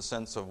not in the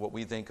sense of what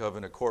we think of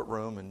in a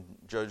courtroom and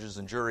judges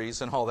and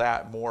juries and all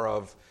that. More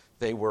of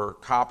they were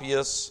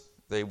copyists.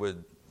 They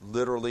would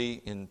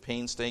literally, in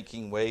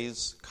painstaking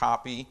ways,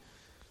 copy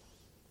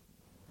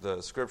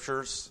the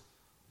scriptures,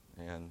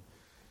 and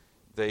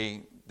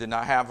they did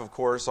not have, of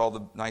course, all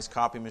the nice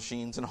copy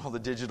machines and all the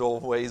digital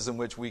ways in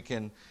which we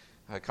can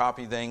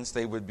copy things.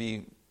 They would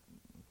be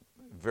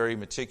very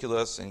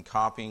meticulous in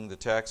copying the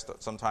text,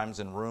 sometimes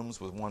in rooms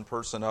with one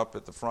person up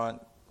at the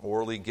front,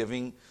 orally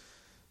giving,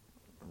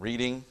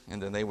 reading,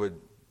 and then they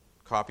would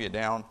copy it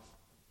down.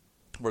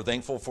 We're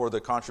thankful for the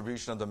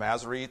contribution of the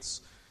Masoretes,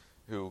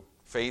 who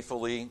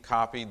faithfully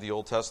copied the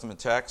Old Testament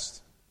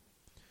text.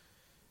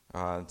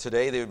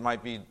 Today they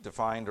might be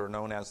defined or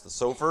known as the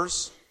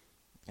Sophers,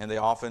 and they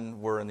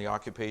often were in the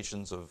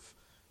occupations of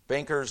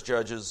bankers,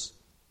 judges,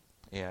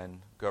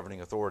 and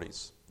governing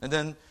authorities. And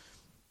then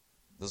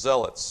the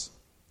Zealots.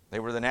 They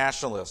were the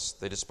nationalists.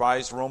 They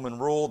despised Roman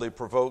rule. They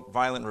provoked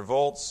violent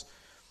revolts.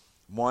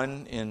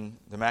 One in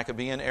the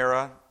Maccabean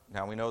era.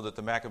 Now we know that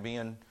the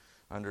Maccabean,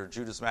 under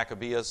Judas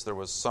Maccabeus, there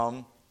was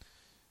some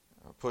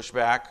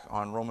pushback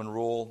on Roman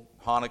rule.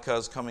 Hanukkah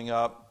is coming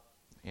up,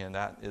 and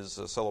that is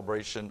a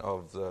celebration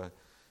of the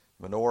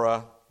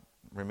menorah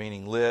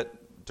remaining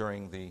lit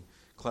during the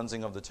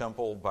cleansing of the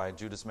temple by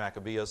Judas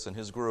Maccabeus and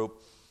his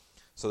group.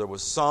 So there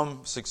was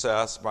some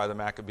success by the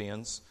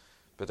Maccabeans,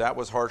 but that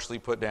was harshly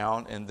put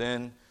down. And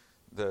then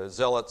the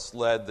Zealots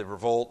led the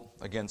revolt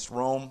against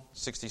Rome,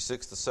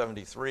 66 to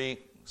 73.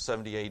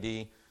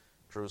 70 AD,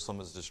 Jerusalem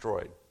is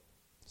destroyed.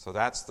 So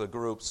that's the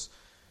groups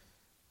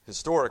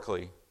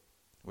historically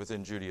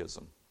within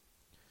Judaism.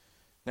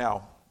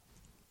 Now,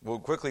 we'll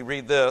quickly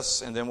read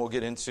this, and then we'll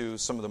get into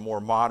some of the more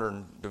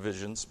modern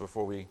divisions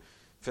before we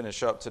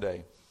finish up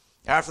today.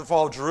 After the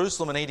fall of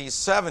Jerusalem in AD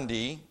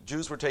 70,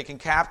 Jews were taken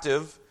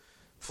captive,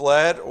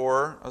 fled,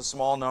 or a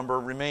small number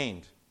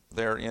remained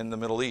there in the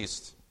Middle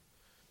East.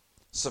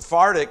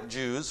 Sephardic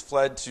Jews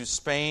fled to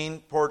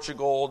Spain,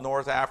 Portugal,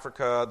 North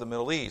Africa, the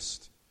Middle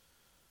East.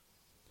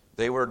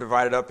 They were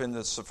divided up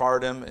into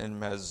Sephardim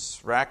and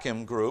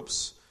Mizrahim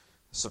groups.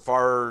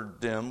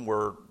 Sephardim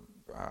were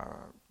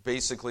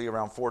basically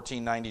around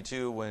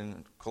 1492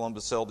 when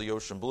Columbus sailed the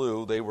ocean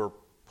blue. They were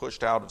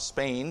pushed out of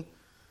Spain,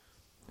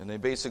 and they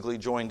basically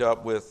joined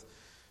up with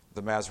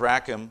the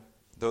Mizrahim,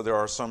 though there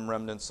are some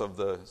remnants of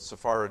the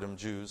Sephardim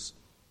Jews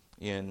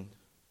in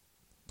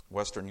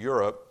Western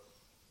Europe.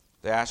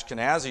 The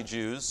Ashkenazi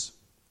Jews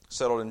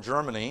settled in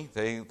Germany.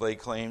 They lay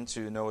claim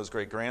to Noah's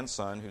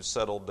great-grandson who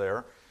settled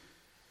there.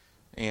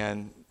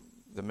 And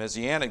the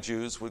Messianic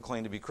Jews would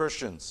claim to be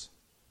Christians.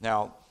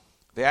 Now,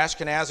 the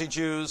Ashkenazi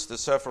Jews, the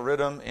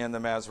Sephardim, and the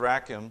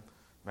Mizrahim,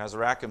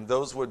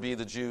 those would be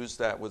the Jews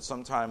that would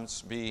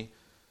sometimes be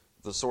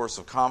the source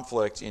of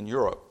conflict in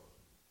Europe.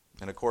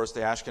 And of course, the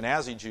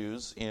Ashkenazi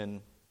Jews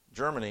in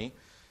Germany,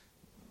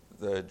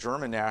 the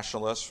German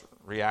nationalists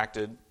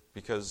reacted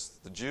because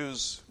the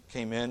Jews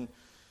came in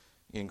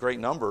great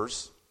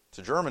numbers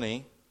to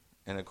Germany,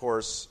 and of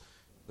course,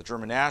 the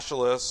German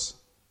nationalists,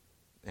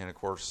 and of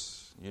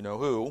course, you know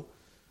who,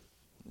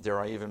 dare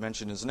I even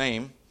mention his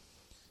name,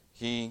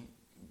 he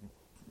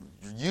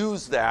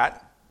used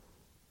that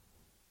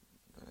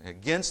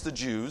against the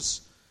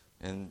Jews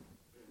and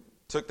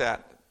took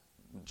that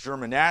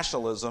German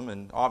nationalism,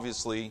 and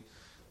obviously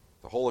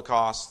the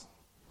Holocaust,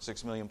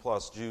 6 million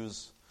plus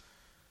Jews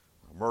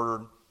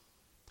murdered,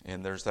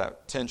 and there's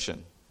that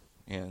tension.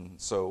 And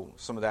so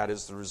some of that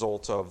is the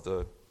result of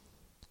the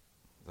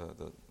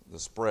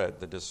spread,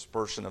 the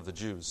dispersion of the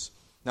Jews.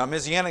 Now,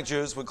 Messianic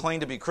Jews would claim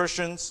to be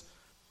Christians,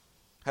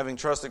 having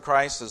trusted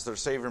Christ as their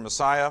Savior and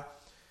Messiah.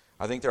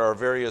 I think there are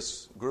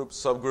various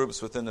groups,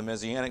 subgroups within the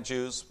Messianic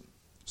Jews.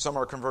 Some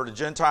are converted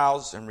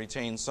Gentiles and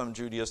retain some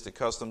Judaistic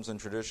customs and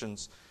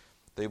traditions.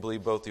 They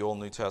believe both the Old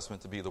and New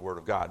Testament to be the Word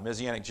of God.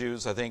 Messianic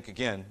Jews, I think,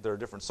 again, there are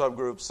different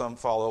subgroups. Some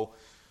follow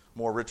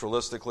more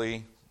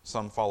ritualistically,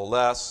 some follow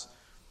less.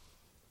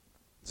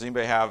 Does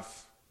anybody have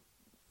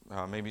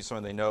maybe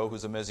someone they know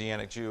who's a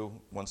Messianic Jew,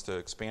 wants to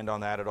expand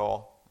on that at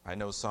all? I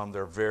know some,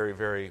 they're very,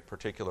 very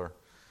particular,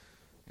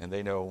 and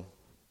they know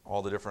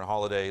all the different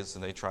holidays,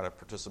 and they try to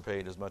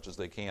participate as much as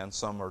they can.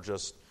 Some are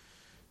just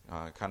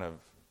kind of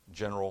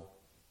general,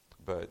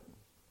 but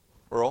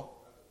Earl?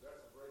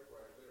 That's a break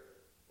right there.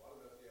 A lot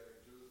of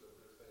Messianic Jews that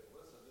they're saying,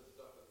 listen, this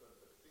stuff has been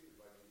succeeded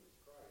by Jesus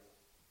Christ,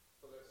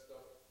 so that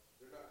stuff,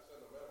 they're not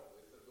sentimental.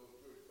 They said those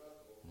Jewish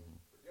festivals,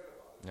 forget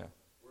about it. Yeah.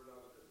 We're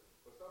not the Jews.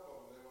 But some of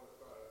them, they want to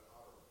try to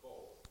honor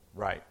both.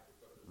 Right,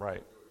 right.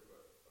 Jewish.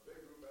 But a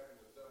big group back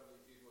in the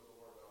 70s, even with the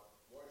Lord now,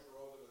 Moshe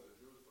Rosen and the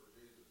Jews for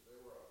Jesus, they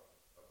were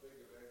a big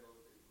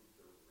evangelistic group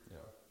to reach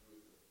out to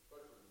Jews,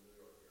 especially in the New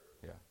York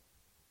area. Yeah.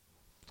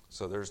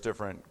 So there's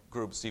different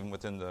groups even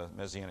within the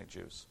Messianic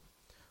Jews.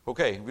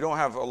 Okay, we don't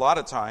have a lot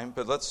of time,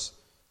 but let's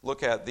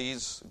look at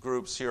these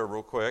groups here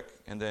real quick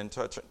and then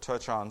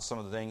touch on some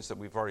of the things that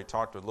we've already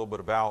talked a little bit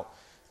about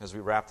as we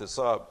wrap this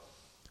up.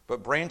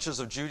 But branches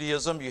of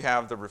Judaism, you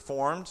have the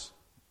Reformed,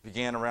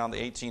 began around the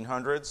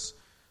 1800s,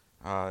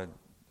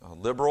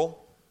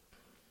 liberal.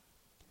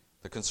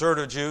 The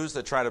conservative Jews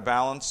that try to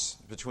balance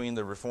between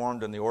the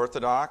Reformed and the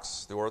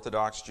Orthodox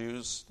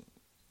Jews,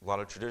 a lot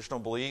of traditional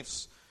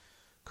beliefs,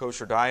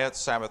 kosher diets,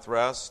 Sabbath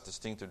rest,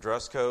 distinctive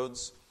dress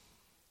codes,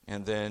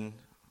 and then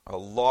a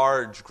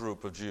large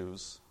group of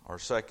Jews are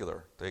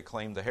secular. They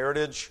claim the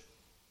heritage,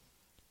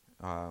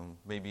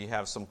 maybe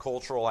have some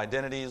cultural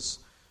identities,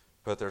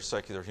 but they're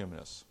secular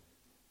humanists.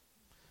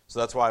 So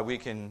that's why we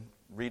can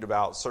read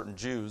about certain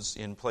Jews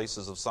in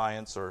places of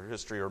science or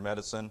history or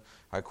medicine.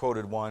 I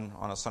quoted one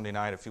on a Sunday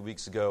night a few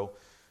weeks ago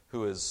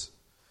who is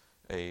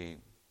a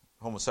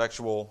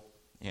homosexual,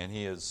 and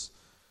he is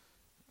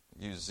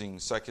using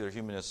secular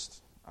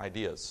humanist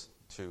ideas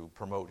to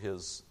promote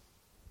his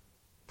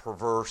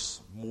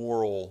perverse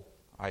moral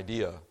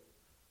idea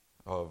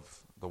of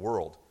the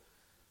world.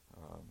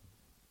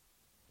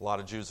 A lot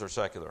of Jews are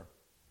secular.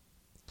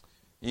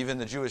 Even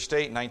the Jewish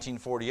state in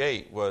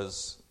 1948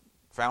 was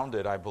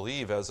founded, I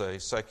believe, as a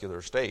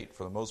secular state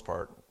for the most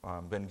part.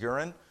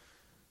 Ben-Gurion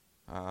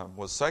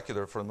was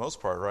secular for the most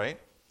part, right?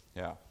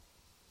 Yeah.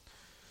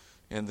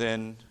 And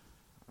then,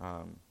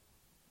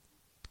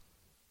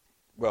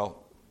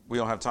 we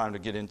don't have time to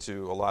get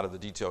into a lot of the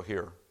detail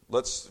here.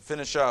 Let's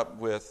finish up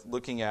with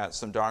looking at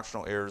some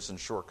doctrinal errors and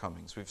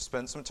shortcomings. We've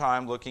spent some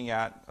time looking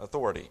at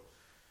authority.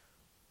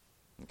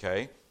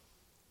 Okay?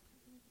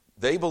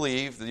 They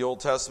believe the Old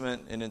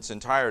Testament in its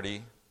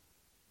entirety.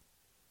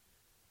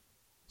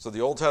 So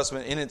the Old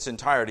Testament in its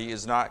entirety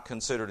is not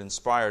considered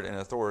inspired and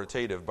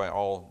authoritative by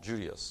all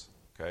Judaists.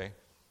 Okay?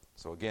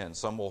 So again,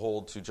 some will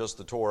hold to just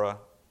the Torah,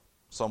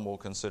 Some will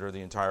consider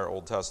the entire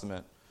Old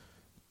Testament.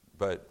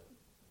 But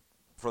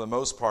for the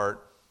most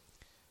part,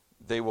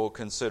 they will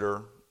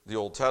consider the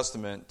Old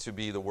Testament to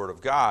be the Word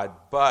of God,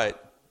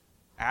 but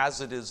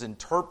as it is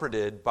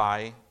interpreted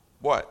by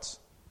what?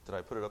 Did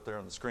I put it up there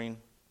on the screen?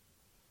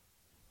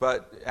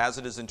 But as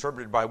it is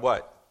interpreted by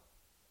what?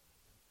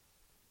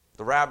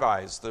 The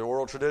rabbis, the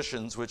oral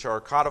traditions, which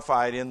are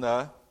codified in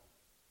the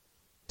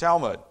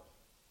Talmud.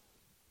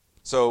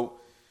 So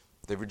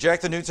they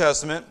reject the New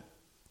Testament.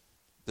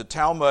 The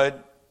Talmud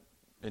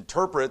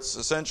interprets,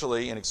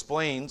 essentially, and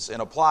explains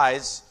and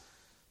applies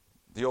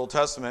the Old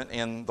Testament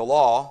and the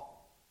law.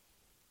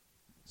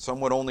 Some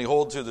would only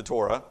hold to the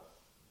Torah.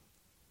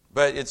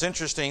 But it's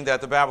interesting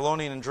that the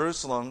Babylonian and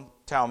Jerusalem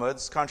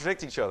Talmuds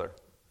contradict each other.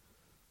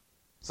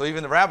 So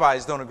even the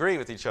rabbis don't agree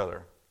with each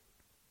other.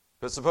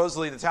 But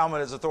supposedly the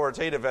Talmud is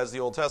authoritative as the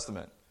Old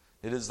Testament.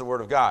 It is the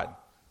Word of God.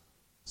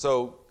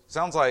 So it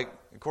sounds like,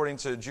 according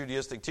to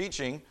Judaistic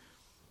teaching,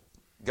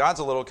 God's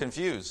a little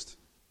confused.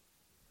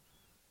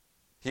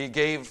 He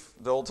gave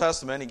the Old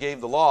Testament, he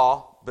gave the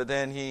law, but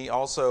then he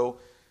also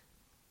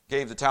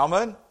gave the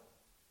Talmud.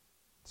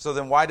 So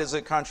then why does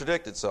it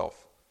contradict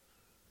itself?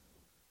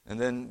 And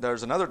then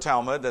there's another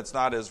Talmud that's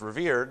not as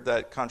revered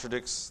that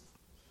contradicts.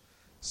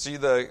 See,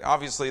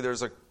 obviously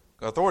there's an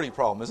authority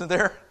problem, isn't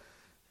there?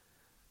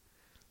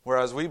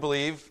 Whereas we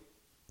believe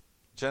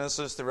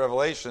Genesis to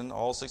Revelation,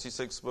 all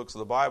 66 books of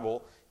the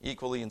Bible,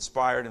 equally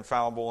inspired,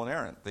 infallible, and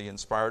inerrant. The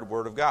inspired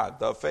Word of God,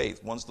 the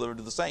faith, once delivered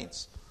to the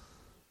saints.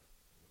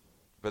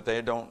 But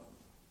they don't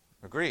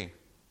agree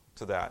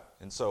to that.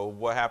 And so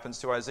what happens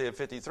to Isaiah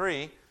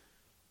 53,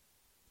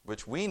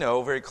 which we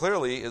know very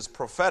clearly is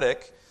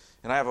prophetic,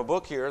 and I have a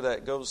book here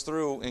that goes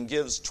through and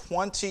gives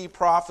 20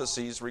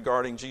 prophecies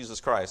regarding Jesus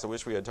Christ. I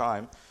wish we had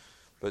time.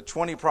 But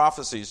 20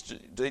 prophecies,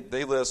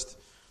 they list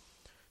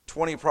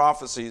 20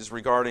 prophecies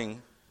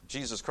regarding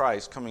Jesus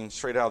Christ coming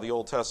straight out of the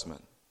Old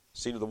Testament.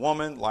 Seed of the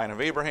woman, line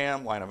of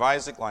Abraham, line of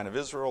Isaac, line of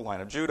Israel,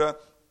 line of Judah,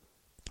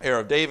 heir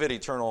of David,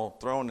 eternal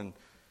throne and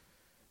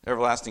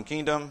everlasting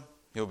kingdom.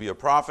 He'll be a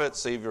prophet,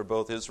 savior of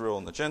both Israel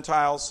and the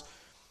Gentiles.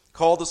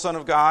 Called the Son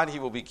of God, he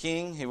will be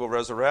king, he will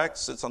resurrect,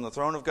 sits on the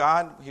throne of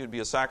God. He would be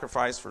a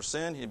sacrifice for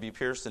sin, he'd be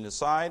pierced in his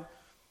side.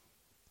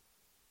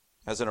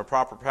 As in a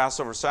proper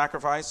Passover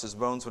sacrifice, his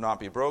bones would not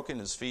be broken,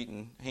 his feet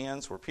and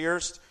hands were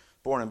pierced.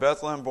 Born in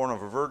Bethlehem, born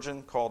of a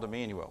virgin, called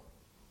Emmanuel.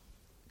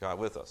 God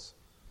with us.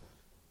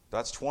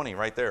 That's 20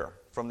 right there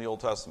from the Old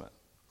Testament.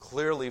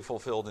 Clearly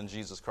fulfilled in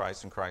Jesus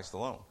Christ and Christ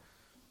alone.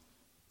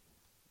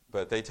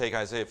 But they take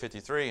Isaiah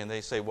 53 and they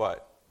say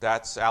what?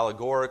 That's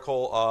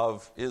allegorical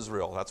of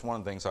Israel. That's one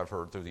of the things I've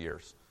heard through the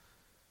years.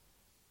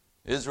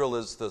 Israel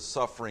is the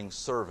suffering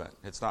servant.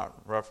 It's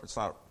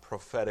not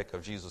prophetic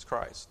of Jesus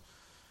Christ.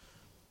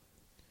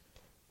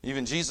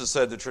 Even Jesus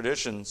said the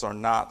traditions are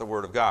not the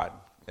Word of God,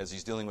 as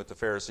he's dealing with the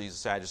Pharisees, the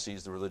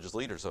Sadducees, the religious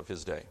leaders of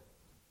his day.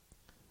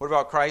 What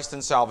about Christ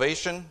and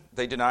salvation?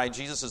 They deny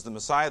Jesus is the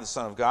Messiah, the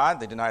Son of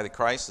God. They deny that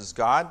Christ is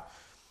God,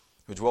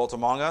 who dwelt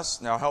among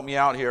us. Now help me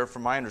out here.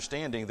 From my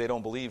understanding, they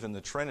don't believe in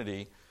the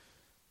Trinity,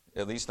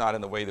 at least not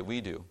in the way that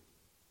we do,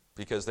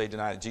 because they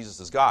deny that Jesus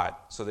is God,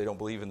 so they don't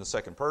believe in the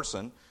second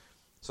person.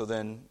 So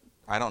then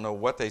I don't know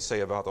what they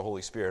say about the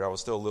Holy Spirit. I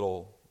was still a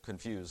little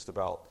confused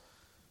about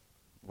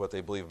what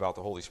they believe about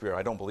the Holy Spirit.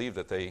 I don't believe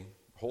that they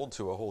hold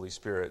to a Holy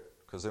Spirit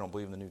because they don't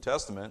believe in the New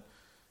Testament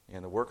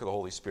and the work of the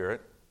Holy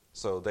Spirit.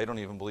 So they don't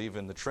even believe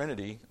in the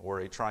Trinity or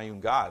a triune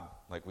God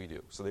like we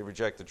do. So they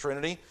reject the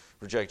Trinity,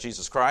 reject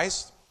Jesus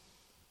Christ.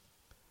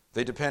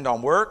 They depend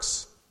on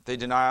works. They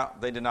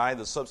deny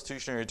the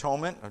substitutionary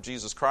atonement of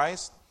Jesus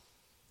Christ.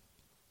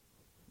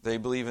 They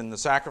believe in the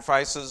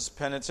sacrifices,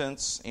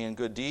 penitence, and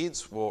good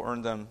deeds will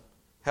earn them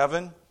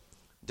heaven.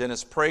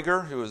 Dennis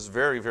Prager, who is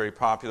very, very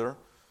popular,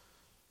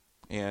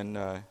 and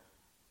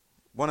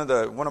one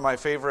of my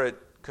favorite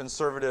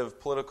conservative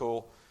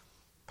political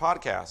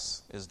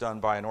podcasts is done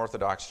by an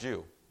Orthodox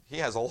Jew. He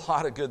has a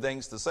lot of good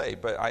things to say,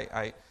 but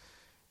I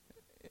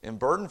am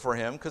burdened for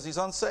him because he's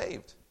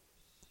unsaved.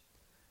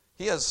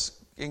 He has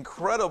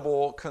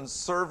incredible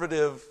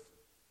conservative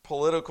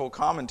political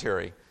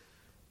commentary.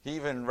 He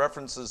even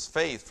references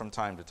faith from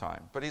time to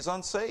time, but he's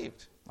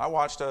unsaved. I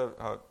watched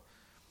a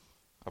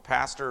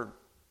pastor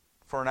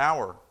for an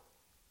hour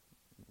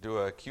do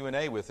a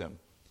Q&A with him,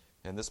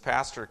 and this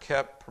pastor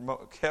kept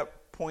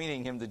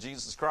pointing him to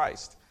Jesus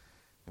Christ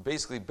and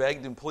basically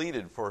begged and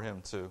pleaded for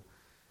him to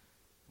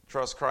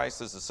trust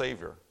Christ as the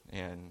Savior.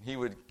 And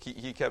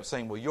he kept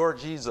saying, well, your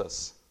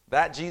Jesus,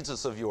 that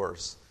Jesus of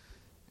yours,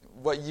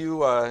 what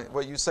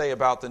you say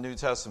about the New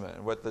Testament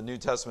and what the New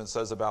Testament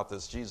says about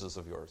this Jesus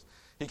of yours.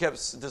 He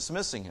kept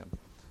dismissing him.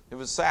 It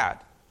was sad.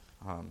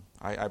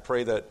 I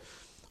pray that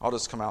I'll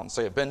just come out and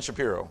say it. Ben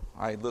Shapiro.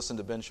 I listened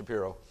to Ben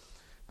Shapiro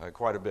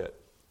quite a bit.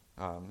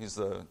 He's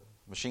the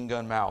machine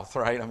gun mouth,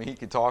 right? I mean, he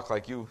could talk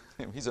like you.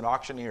 He's an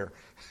auctioneer.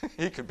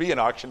 He could be an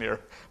auctioneer.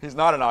 He's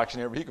not an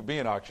auctioneer, but he could be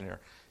an auctioneer.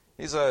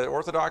 He's an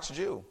Orthodox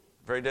Jew,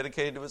 very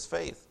dedicated to his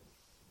faith,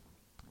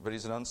 but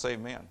he's an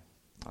unsaved man.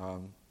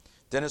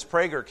 Dennis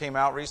Prager came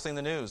out recently in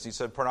the news. He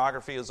said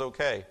pornography is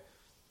okay.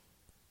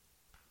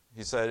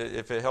 He said,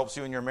 if it helps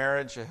you in your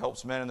marriage, it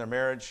helps men in their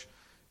marriage,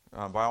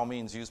 by all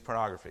means, use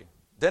pornography.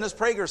 Dennis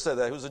Prager said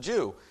that, who's a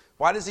Jew.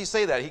 Why does he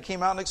say that? He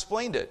came out and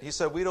explained it. He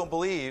said, we don't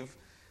believe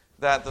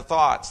that the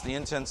thoughts, the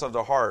intents of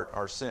the heart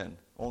are sin,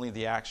 only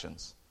the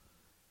actions.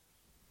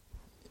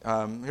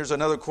 Here's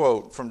another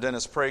quote from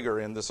Dennis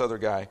Prager and this other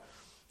guy,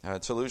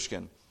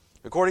 Telushkin.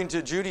 According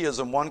to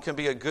Judaism, one can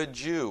be a good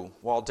Jew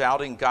while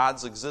doubting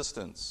God's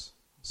existence,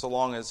 so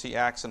long as he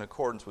acts in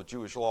accordance with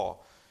Jewish law.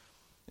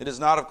 It is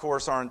not, of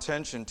course, our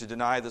intention to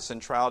deny the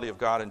centrality of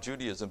God in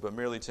Judaism, but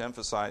merely to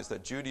emphasize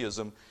that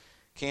Judaism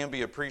can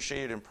be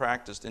appreciated and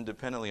practiced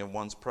independently of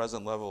one's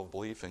present level of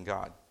belief in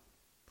God.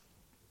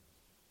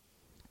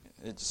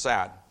 It's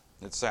sad.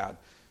 It's sad.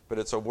 But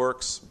it's a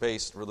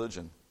works-based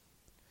religion.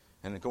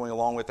 And going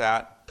along with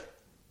that,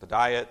 the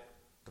diet,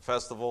 the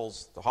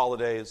festivals, the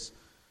holidays,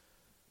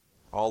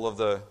 all of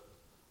the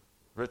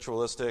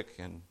ritualistic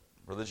and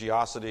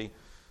religiosity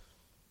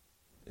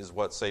is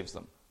what saves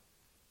them.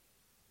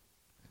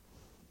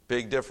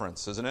 Big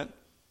difference, isn't it?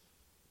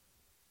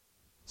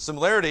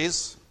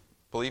 Similarities,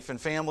 belief in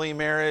family,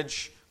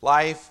 marriage,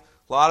 life,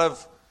 a lot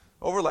of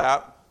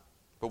overlap,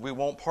 but we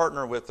won't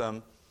partner with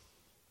them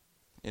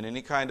in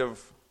any kind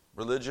of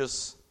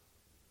religious,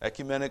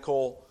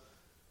 ecumenical.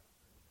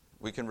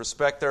 We can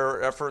respect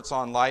their efforts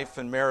on life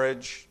and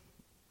marriage,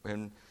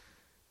 and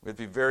we'd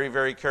be very,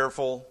 very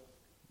careful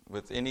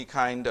with any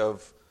kind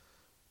of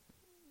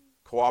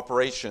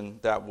cooperation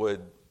that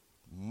would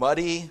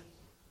muddy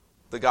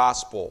the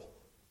gospel,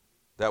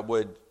 that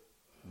would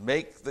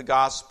make the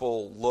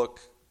gospel look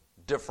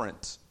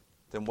different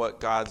than what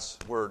God's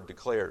word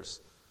declares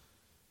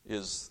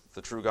is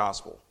the true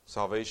gospel.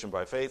 Salvation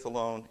by faith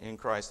alone, in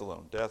Christ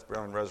alone. Death,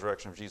 burial, and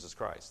resurrection of Jesus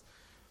Christ.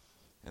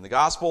 And the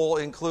gospel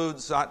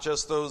includes not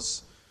just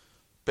those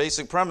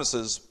basic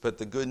premises, but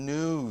the good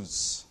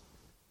news,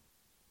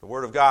 the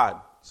word of God.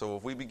 So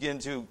if we begin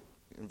to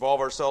involve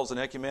ourselves in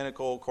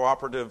ecumenical,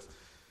 cooperative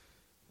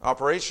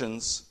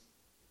operations,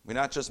 we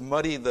not just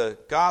muddy the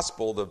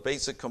gospel, the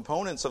basic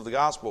components of the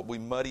gospel, we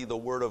muddy the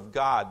word of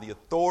God, the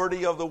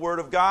authority of the word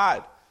of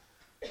God,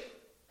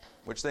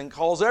 which then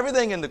calls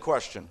everything into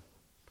question.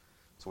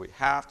 So we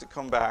have to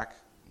come back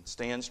and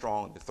stand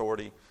strong in the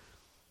authority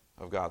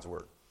of God's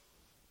word.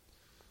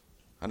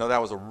 I know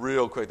that was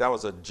that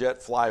was a jet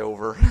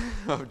flyover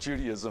of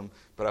Judaism,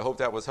 but I hope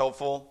that was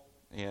helpful.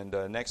 And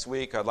next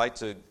week I'd like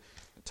to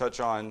touch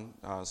on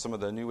some of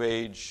the New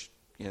Age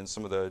and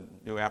some of the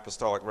New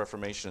Apostolic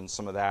Reformation,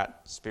 some of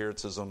that,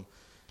 Spiritism,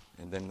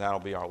 and then that'll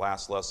be our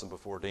last lesson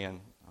before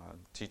Dan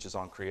teaches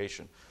on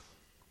creation.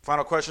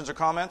 Final questions or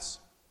comments?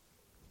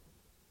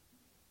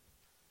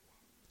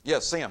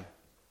 Yes, Sam.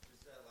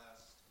 Just that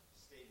last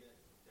statement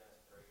from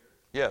Dennis Prager.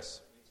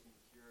 Yes. Makes me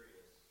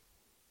curious.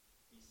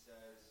 He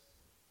says,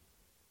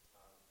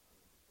 I'm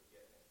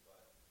forgetting it,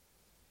 but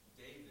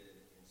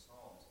David in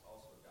Psalms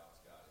also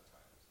doubts God at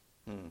times.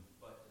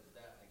 But does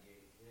that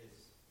negate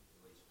his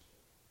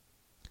relationship?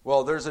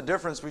 Well, there's a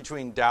difference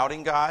between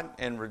doubting God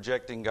and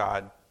rejecting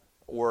God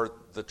or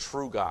the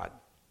true God.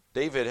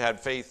 David had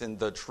faith in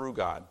the true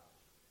God.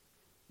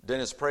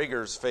 Dennis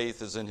Prager's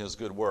faith is in his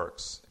good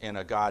works and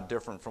a God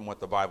different from what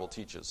the Bible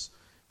teaches,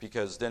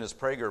 because Dennis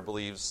Prager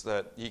believes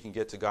that he can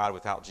get to God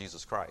without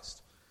Jesus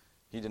Christ.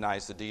 He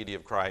denies the deity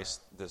of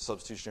Christ, the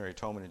substitutionary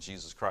atonement in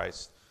Jesus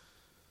Christ.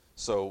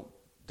 So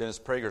Dennis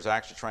Prager's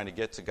actually trying to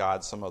get to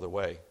God some other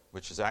way,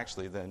 which is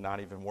actually then not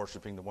even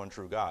worshiping the one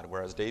true God,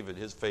 whereas David,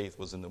 his faith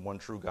was in the one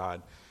true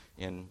God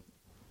and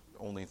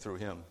only through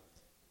him.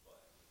 But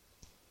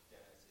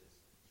Dennis is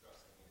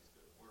trusting in his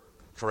good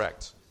word.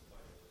 Correct.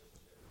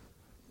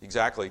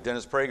 Exactly.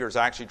 Dennis Prager is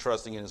actually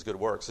trusting in his good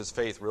works. His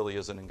faith really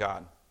isn't in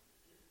God.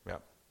 Yeah,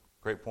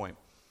 great point.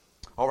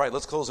 All right,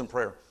 let's close in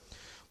prayer.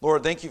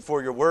 Lord, thank you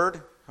for your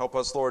word. Help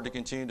us, Lord, to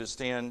continue to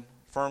stand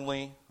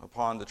firmly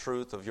upon the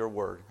truth of your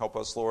word. Help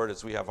us, Lord,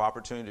 as we have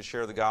opportunity to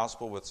share the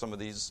gospel with some of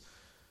these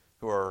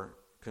who are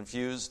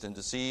confused and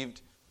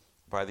deceived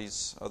by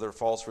these other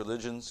false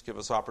religions. Give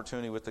us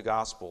opportunity with the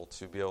gospel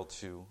to be able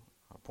to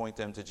point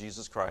them to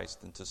Jesus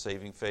Christ and to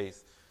saving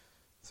faith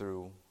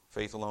through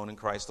faith alone in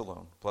Christ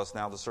alone. Bless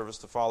now the service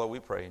to follow, we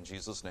pray in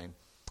Jesus' name.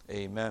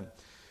 Amen.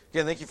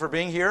 Again, thank you for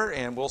being here,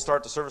 and we'll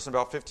start the service in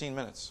about 15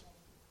 minutes.